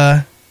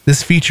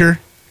this feature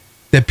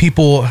that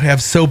people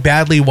have so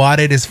badly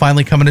wanted is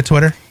finally coming to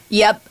Twitter?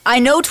 Yep. I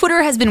know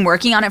Twitter has been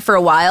working on it for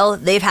a while.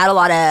 They've had a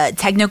lot of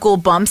technical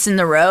bumps in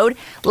the road.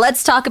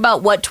 Let's talk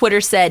about what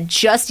Twitter said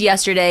just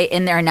yesterday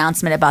in their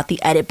announcement about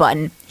the edit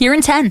button. Here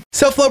in 10.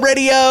 SoFlo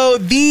Radio,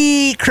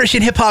 the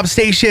Christian hip-hop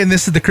station.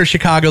 This is the Chris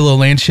Chicago Lil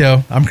Land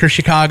Show. I'm Chris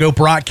Chicago,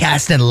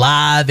 broadcasting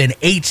live in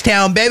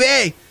H-Town,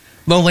 baby.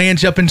 Lil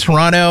Lange up in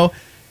Toronto.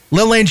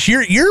 Lil Lange,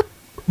 you're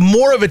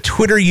more of a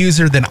Twitter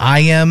user than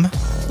I am.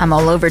 I'm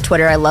all over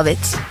Twitter. I love it.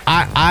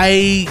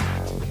 I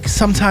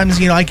sometimes,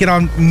 I get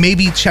on,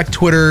 maybe check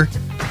Twitter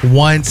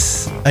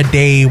once a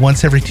day,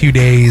 once every 2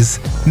 days.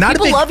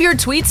 People love your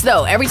tweets,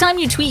 though. Every time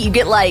you tweet, you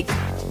get like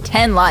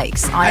 10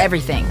 likes on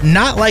everything.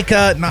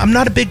 I'm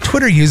not a big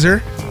Twitter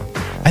user.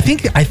 I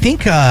think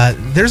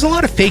there's a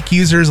lot of fake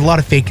users, a lot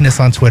of fakeness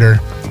on Twitter.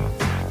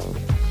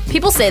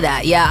 People say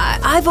that, yeah.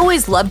 I've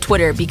always loved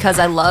Twitter because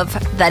I love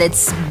that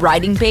it's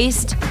writing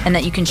based and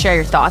that you can share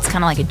your thoughts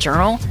kind of like a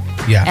journal.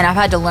 Yeah. And I've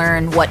had to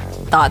learn what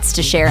thoughts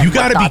to share and You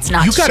gotta what thoughts be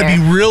not you to gotta share.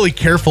 be really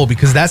careful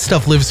because that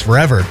stuff lives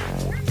forever.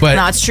 But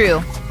No, it's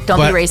true. Don't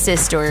but- be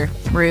racist or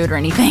rude or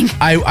anything.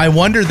 I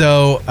wonder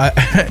though.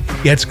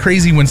 Yeah, it's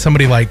crazy when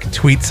somebody like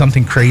tweets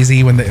something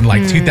crazy when in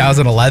like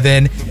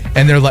 2011,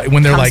 and they're like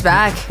when they're Comes like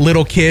back.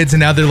 little kids, and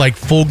now they're like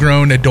full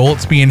grown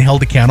adults being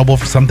held accountable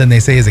for something they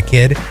say as a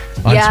kid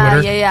on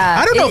Twitter. Yeah.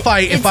 I don't know if I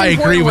It's agree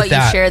important with what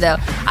that. you share though.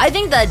 I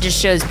think that just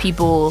shows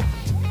people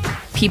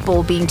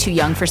being too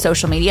young for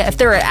social media. If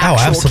they're an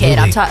actual kid,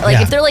 I'm absolutely. talking like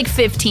Yeah. if they're like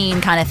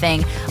 15 kind of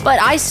thing.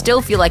 But I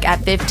still feel like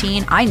at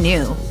 15, I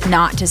knew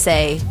not to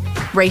say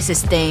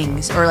racist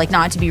things or like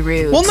not to be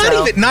rude. Well,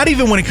 not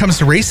even when it comes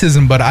to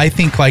racism, but I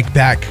think like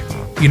back,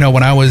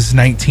 when I was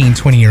 19,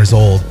 20 years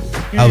old,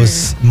 I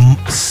was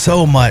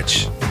so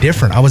much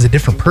different. I was a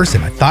different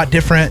person. I thought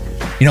different.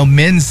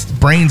 Men's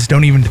brains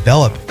don't even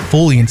develop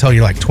fully until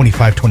you're like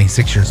 25,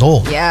 26 years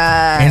old.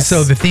 Yeah. And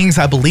so the things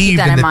I believed Keep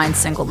that and in the, mind,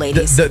 single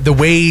ladies. the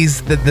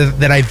ways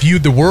that I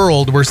viewed the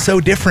world were so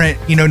different,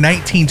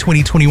 19,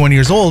 20, 21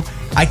 years old.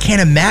 I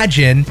can't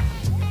imagine,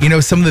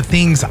 some of the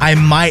things I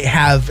might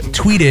have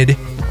tweeted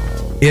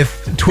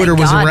if Twitter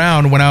was God.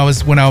 around when I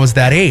was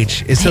that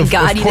age. So Thank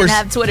God of you course, didn't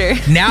have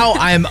Twitter. now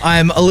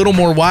I'm a little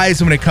more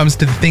wise when it comes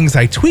to the things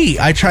I tweet.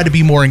 I try to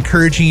be more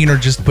encouraging or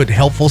just put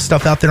helpful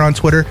stuff out there on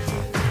Twitter.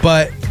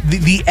 But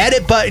the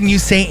edit button, you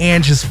say,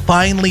 Ange, is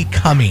finally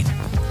coming.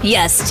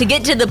 Yes, to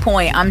get to the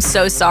point, I'm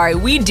so sorry.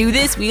 We do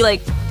this, we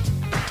like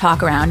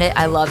talk around it.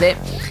 I love it.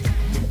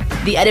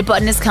 The edit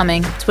button is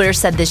coming. Twitter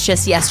said this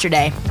just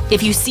yesterday.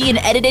 If you see an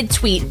edited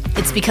tweet,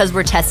 it's because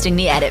we're testing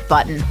the edit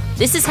button.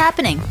 This is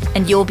happening,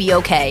 and you'll be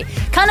okay.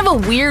 Kind of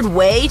a weird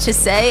way to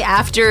say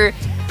after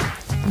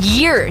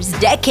years,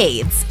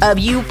 decades of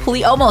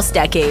almost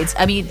decades.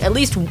 I mean, at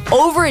least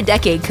over a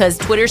decade, because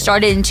Twitter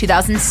started in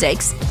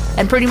 2006,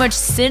 and pretty much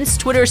since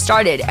Twitter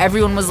started,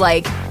 everyone was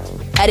like,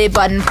 edit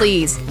button,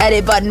 please.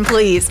 Edit button,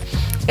 please.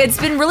 It's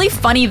been really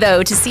funny,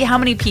 though, to see how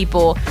many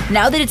people,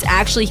 now that it's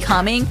actually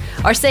coming,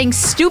 are saying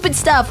stupid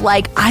stuff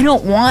like, I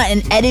don't want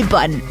an edit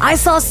button. I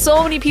saw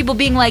so many people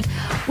being like,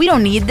 we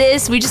don't need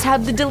this. We just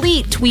have the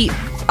delete tweet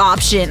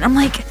option. I'm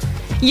like,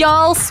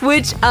 y'all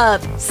switch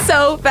up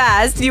so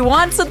fast. You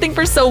want something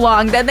for so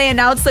long, then they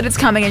announce that it's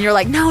coming, and you're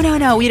like, no,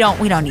 we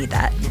don't need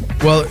that.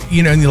 Well,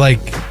 and like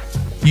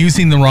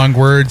using the wrong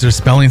words or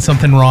spelling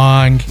something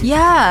wrong.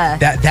 Yeah.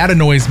 That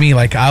annoys me.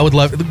 Like I would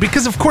love,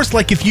 because of course,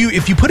 like if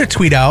you put a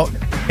tweet out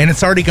and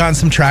it's already gotten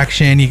some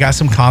traction, you got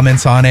some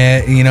comments on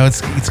it,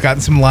 it's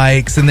gotten some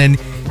likes, and then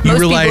you Most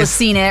realize people have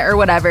seen it or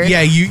whatever.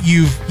 Yeah,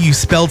 you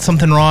spelled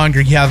something wrong,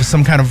 or you have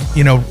some kind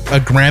of a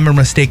grammar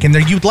mistake in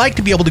there. You'd like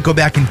to be able to go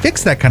back and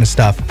fix that kind of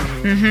stuff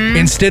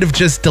instead of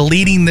just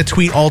deleting the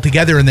tweet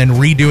altogether and then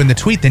redoing the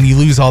tweet. Then you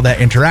lose all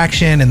that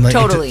interaction and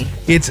Totally.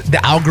 It's the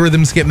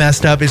algorithms get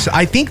messed up.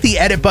 I think the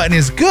edit button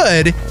is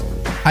good.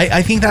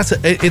 I think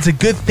it's a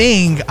good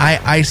thing.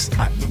 I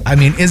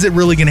mean, is it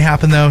really going to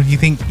happen though? You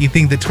think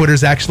that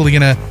Twitter's actually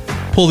going to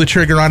pull the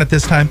trigger on it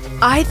this time?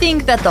 I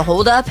think that the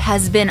holdup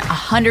has been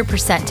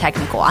 100%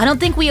 technical. I don't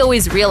think we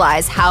always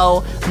realize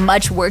how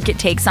much work it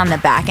takes on the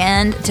back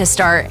end to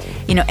start,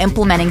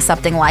 implementing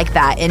something like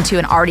that into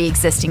an already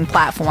existing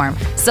platform.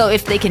 So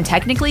if they can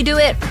technically do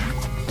it,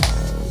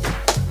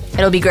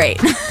 it'll be great.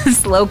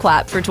 Slow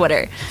clap for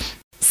Twitter.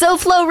 So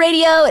Flow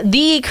Radio,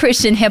 the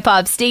Christian hip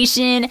hop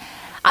station.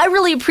 I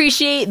really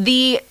appreciate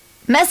the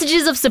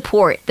messages of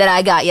support that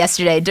I got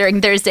yesterday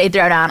during Thursday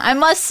Throwdown, I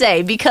must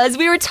say, because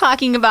we were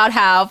talking about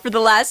how for the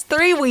last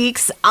 3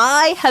 weeks,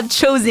 I have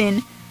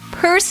chosen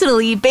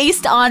personally,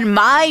 based on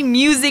my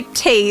music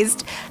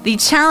taste, the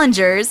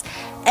challengers,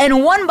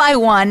 and one by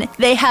one,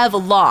 they have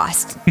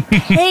lost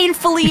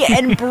painfully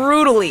and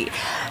brutally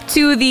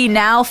to the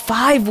now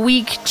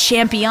 5-week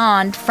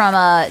champion from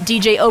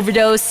DJ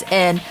Overdose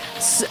and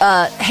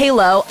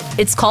Halo.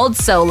 It's called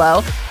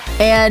Solo.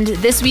 And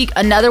this week,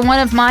 another one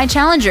of my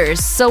challengers.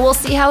 So we'll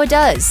see how it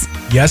does.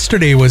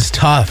 Yesterday was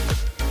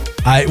tough.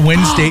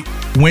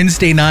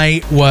 Wednesday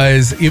night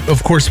was,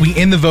 of course, we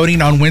end the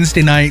voting on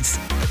Wednesday nights,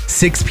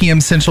 6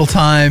 p.m. Central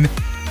Time.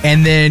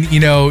 And then,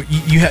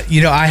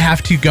 I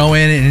have to go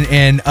in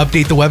and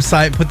update the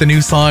website, put the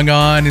new song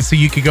on, and so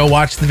you could go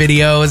watch the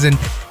videos and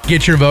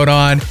get your vote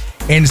on.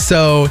 And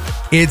so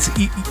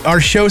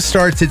our show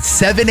starts at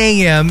 7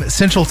 a.m.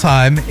 Central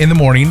Time in the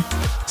morning.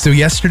 So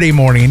yesterday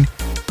morning,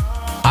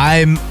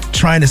 I'm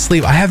trying to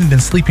sleep. I haven't been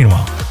sleeping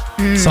well.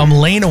 So I'm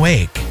laying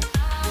awake,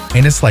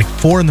 and it's like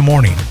 4 in the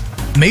morning,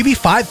 maybe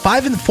 5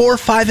 in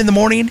the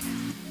morning.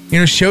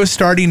 Show's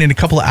starting in a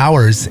couple of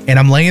hours, and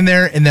I'm laying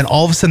there, and then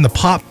all of a sudden the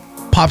thought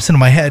pops into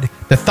my head.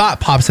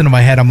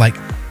 I'm like,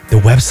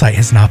 the website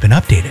has not been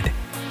updated.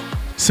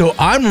 So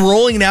I'm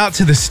rolling out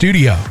to the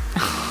studio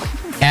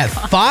at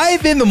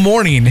 5 in the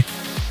morning,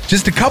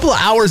 just a couple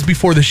of hours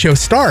before the show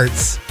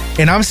starts,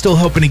 and I'm still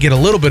hoping to get a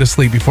little bit of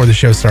sleep before the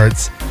show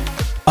starts,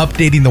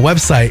 updating the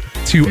website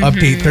to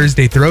update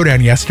Thursday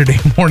Throwdown yesterday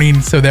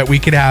morning so that we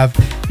could have,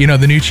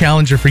 the new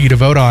challenger for you to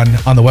vote on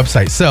the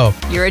website. So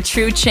you're a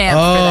true champ.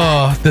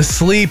 Oh, the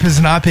sleep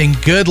has not been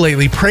good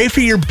lately. Pray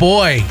for your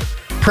boy.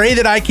 Pray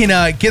that I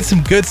can get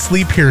some good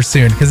sleep here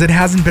soon because it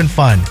hasn't been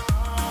fun.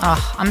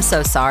 Oh, I'm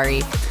so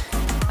sorry.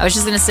 I was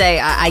just going to say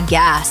I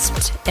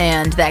gasped,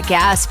 and that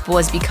gasp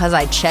was because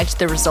I checked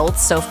the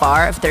results so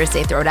far of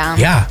Thursday Throwdown.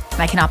 Yeah.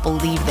 And I cannot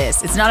believe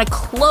this. It's not a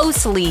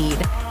close lead,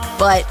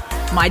 but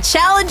my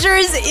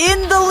challenger's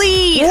in the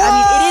lead. What? I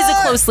mean, it is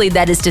a close lead,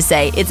 that is to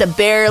say. It's a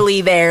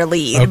barely there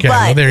lead. Okay, but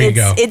well, there you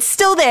go. It's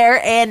still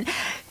there, and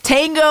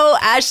Tango,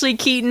 Ashley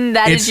Keaton,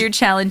 that is your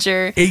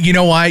challenger. You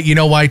know why? You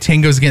know why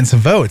Tango's getting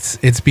some votes?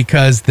 It's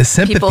because the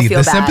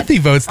sympathy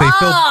votes, they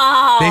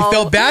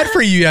felt bad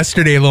for you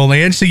yesterday, Lil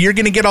Ange. So you're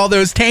going to get all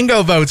those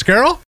Tango votes,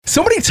 girl.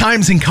 So many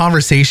times in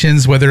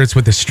conversations, whether it's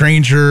with a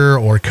stranger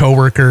or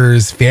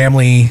coworkers,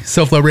 family,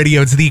 SoFlo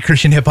Radio, it's the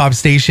Christian hip hop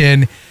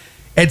station.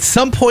 At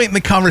some point in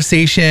the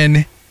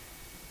conversation,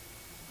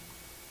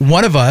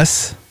 one of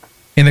us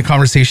in the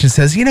conversation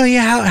says,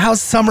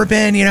 how's summer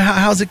been?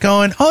 How's it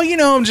going? Oh,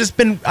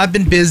 I've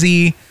been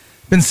busy,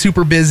 been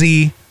super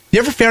busy. You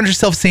ever found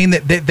yourself saying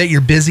that you're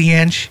busy,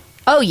 Ange?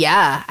 Oh,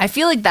 yeah. I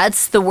feel like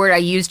that's the word I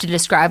use to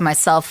describe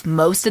myself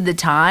most of the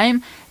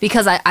time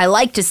because I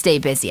like to stay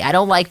busy. I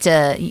don't like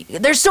to...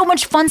 There's so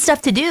much fun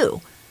stuff to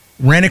do.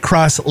 Ran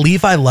across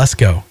Levi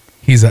Lusko.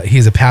 He's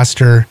a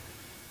pastor.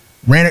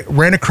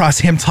 Ran across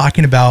him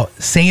talking about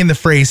saying the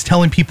phrase,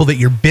 telling people that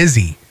you're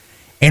busy.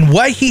 And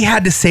what he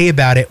had to say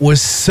about it was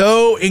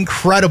so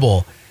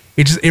incredible.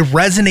 It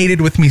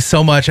resonated with me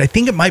so much. I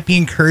think it might be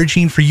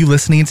encouraging for you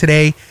listening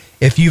today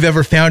if you've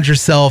ever found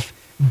yourself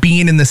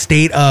being in the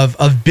state of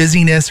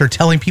busyness or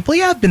telling people,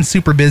 yeah, I've been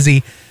super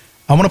busy.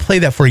 I want to play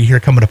that for you here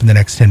coming up in the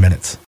next 10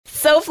 minutes.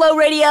 SoFlo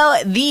Radio,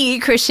 the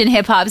Christian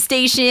hip hop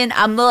station.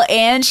 I'm Lil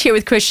Ange here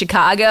with Chris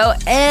Chicago.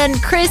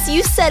 And Chris,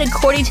 you said,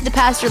 according to the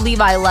pastor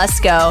Levi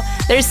Lusko,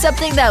 there's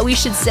something that we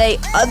should say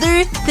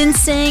other than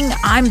saying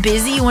I'm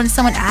busy when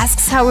someone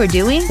asks how we're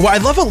doing. Well, I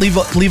love what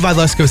Levi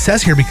Lusko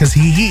says here because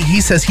he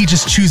says he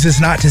just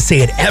chooses not to say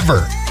it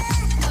ever.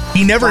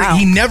 He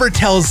never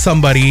tells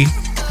somebody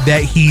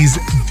that he's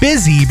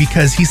busy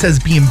because he says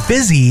being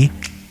busy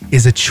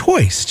is a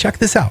choice. Check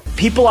this out.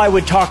 People I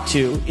would talk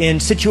to in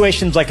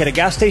situations like at a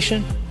gas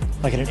station,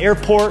 like at an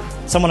airport,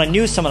 someone I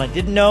knew, someone I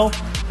didn't know,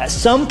 at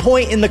some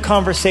point in the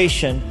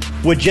conversation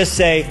would just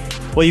say,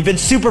 well, you've been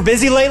super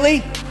busy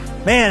lately?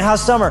 Man,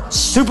 how's summer?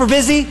 Super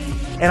busy?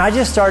 And I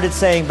just started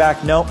saying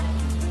back, nope,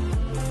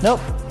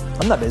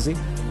 I'm not busy.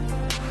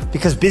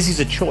 Because busy's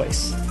a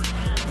choice. Do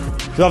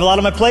I have a lot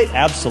on my plate?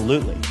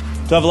 Absolutely.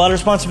 Do I have a lot of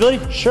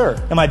responsibility? Sure.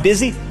 Am I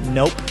busy?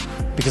 Nope.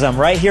 Because I'm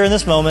right here in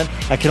this moment.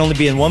 I can only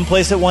be in one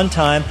place at one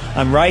time.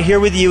 I'm right here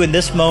with you in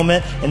this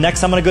moment. And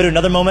next I'm going to go to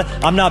another moment.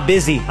 I'm not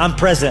busy. I'm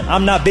present.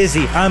 I'm not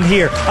busy. I'm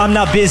here. I'm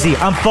not busy.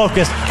 I'm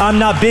focused. I'm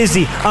not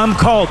busy. I'm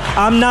called.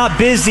 I'm not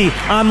busy.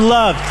 I'm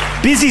loved.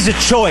 Busy's a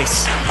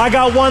choice. I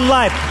got one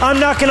life. I'm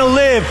not going to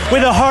live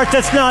with a heart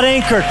that's not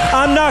anchored.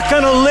 I'm not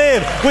going to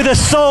live with a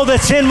soul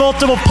that's in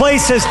multiple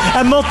places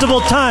at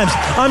multiple times.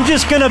 I'm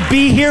just going to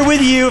be here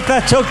with you if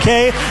that's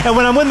okay. And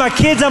when I'm with my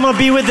kids, I'm going to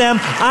be with them.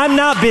 I'm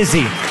not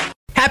busy.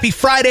 Happy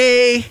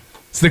Friday.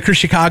 It's the Chris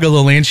Chicago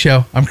Lil Ange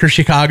Show. I'm Chris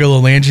Chicago.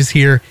 Lil Ange is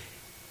here.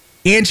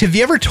 Ange, have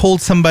you ever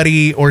told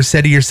somebody or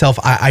said to yourself,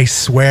 I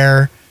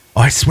swear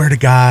to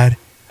God,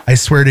 I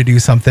swear to do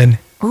something?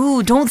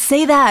 Ooh, don't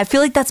say that. I feel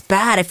like that's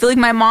bad. I feel like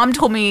my mom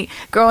told me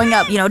growing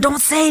up,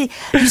 don't say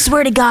you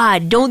swear to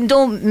God.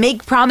 Don't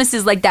make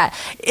promises like that.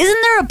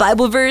 Isn't there a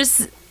Bible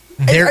verse?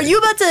 Are you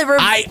about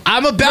to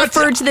I'm about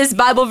refer to this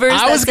Bible verse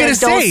that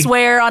says don't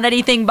swear on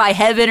anything by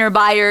heaven or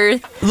by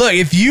earth? Look,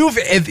 if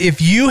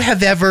you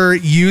have ever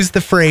used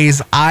the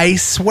phrase I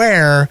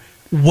swear,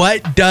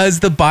 what does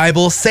the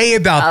Bible say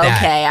about that?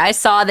 Okay, I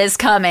saw this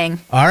coming.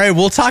 All right,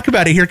 we'll talk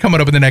about it here coming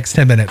up in the next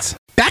 10 minutes.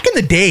 Back in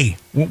the day,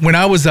 when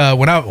I was a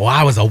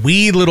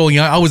wee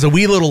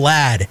little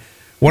lad,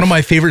 one of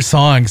my favorite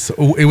songs,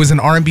 it was an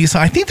R&B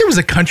song. I think there was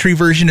a country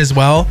version as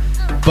well,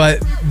 but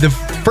the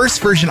first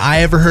version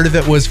I ever heard of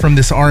it was from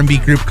this R&B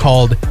group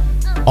called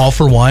All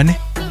For One,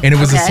 and it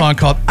was a song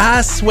called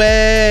I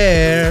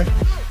Swear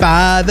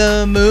by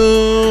the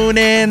Moon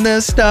and the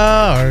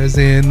Stars.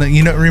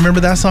 Remember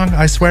that song,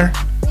 I Swear?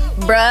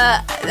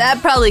 Bruh, that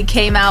probably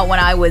came out when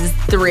I was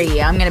 3,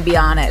 I'm going to be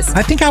honest.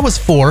 I think I was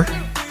 4.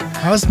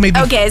 I was maybe...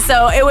 Okay,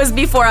 so it was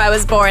before I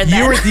was born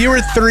then. You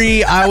were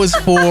 3, I was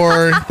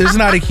 4. There's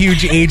not a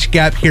huge age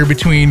gap here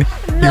between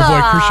your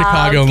boy Chris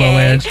Chicago and Lil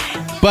Ange.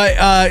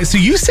 But, so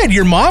you said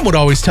your mom would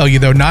always tell you,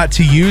 though, not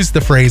to use the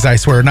phrase I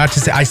swear, not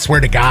to say I swear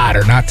to God,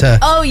 or not to...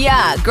 Oh,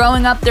 yeah.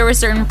 Growing up, there were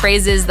certain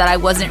phrases that I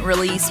wasn't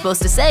really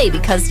supposed to say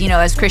because,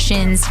 as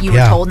Christians, you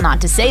were told not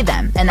to say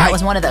them. And that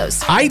was one of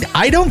those.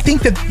 I don't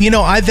think that,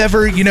 I've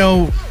ever,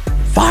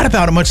 thought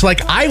about it much. Like,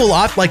 I will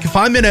like if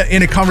I'm in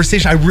a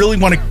conversation, I really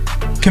want to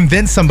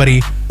convince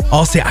somebody,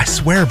 I'll say, I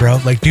swear, bro.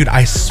 Like, dude,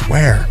 I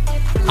swear.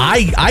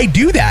 I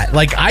do that.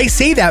 Like, I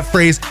say that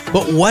phrase,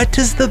 but what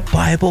does the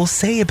Bible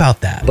say about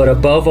that? But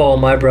above all,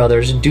 my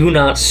brothers, do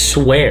not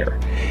swear,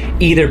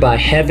 either by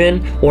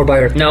heaven or by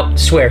earth. Now,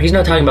 swear, he's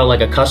not talking about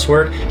like a cuss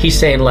word. He's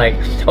saying like,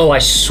 oh, I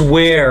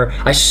swear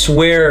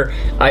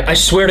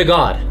to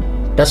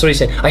God. That's what he's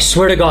saying. I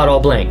swear to God, I'll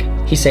blank.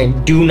 He's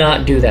saying, do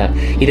not do that,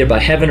 either by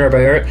heaven or by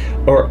earth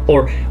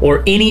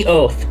or any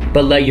oath,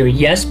 but let your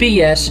yes be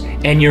yes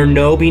and your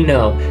no be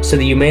no, so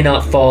that you may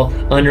not fall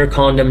under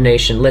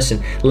condemnation.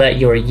 Listen, let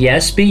your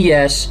yes be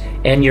yes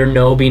and your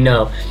no be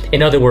no.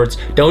 In other words,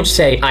 don't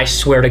say, I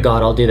swear to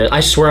God I'll do that. I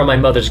swear on my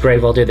mother's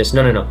grave I'll do this.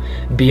 No, no, no.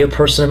 Be a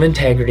person of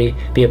integrity.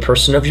 Be a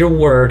person of your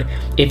word.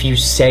 If you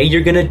say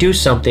you're going to do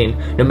something,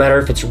 no matter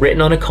if it's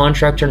written on a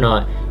contract or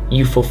not,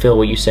 you fulfill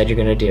what you said you're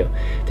going to do.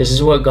 This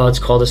is what God's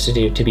called us to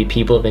do, to be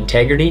people of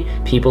integrity,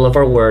 people of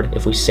our word.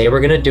 If we say we're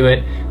going to do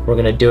it, we're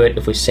going to do it.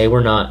 If we say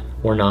we're not,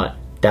 we're not.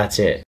 That's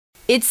it.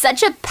 It's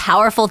such a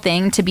powerful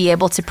thing to be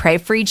able to pray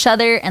for each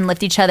other and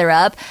lift each other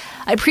up.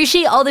 I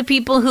appreciate all the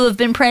people who have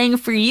been praying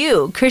for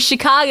you. Chris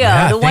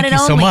Chicago, the one and only.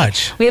 Thank you so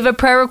much. We have a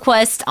prayer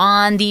request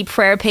on the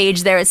prayer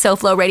page there at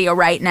SoFlo Radio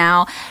right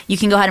now. You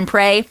can go ahead and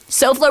pray.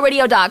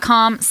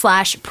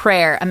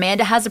 SoFloRadio.com/prayer.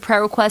 Amanda has a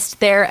prayer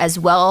request there as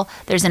well.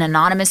 There's an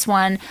anonymous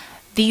one.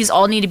 These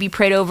all need to be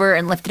prayed over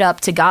and lifted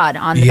up to God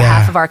on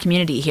behalf of our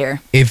community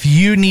here. If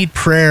you need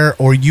prayer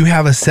or you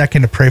have a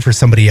second to pray for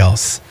somebody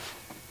else,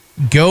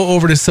 go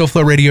over to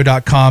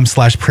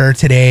SoFloRadio.com/prayer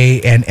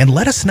today and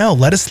let us know.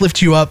 Let us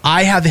lift you up.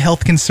 I have a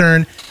health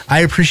concern. I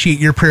appreciate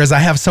your prayers. I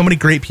have so many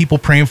great people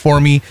praying for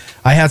me.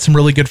 I had some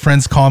really good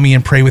friends call me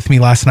and pray with me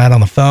last night on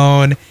the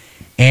phone.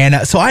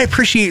 And so I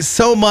appreciate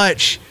so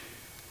much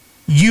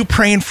you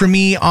praying for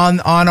me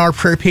on our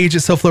prayer page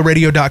at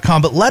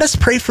SoFloRadio.com. But let us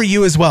pray for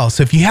you as well.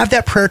 So if you have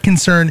that prayer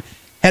concern,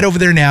 head over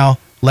there now.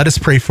 Let us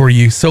pray for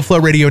you.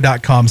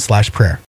 SoFloRadio.com/prayer.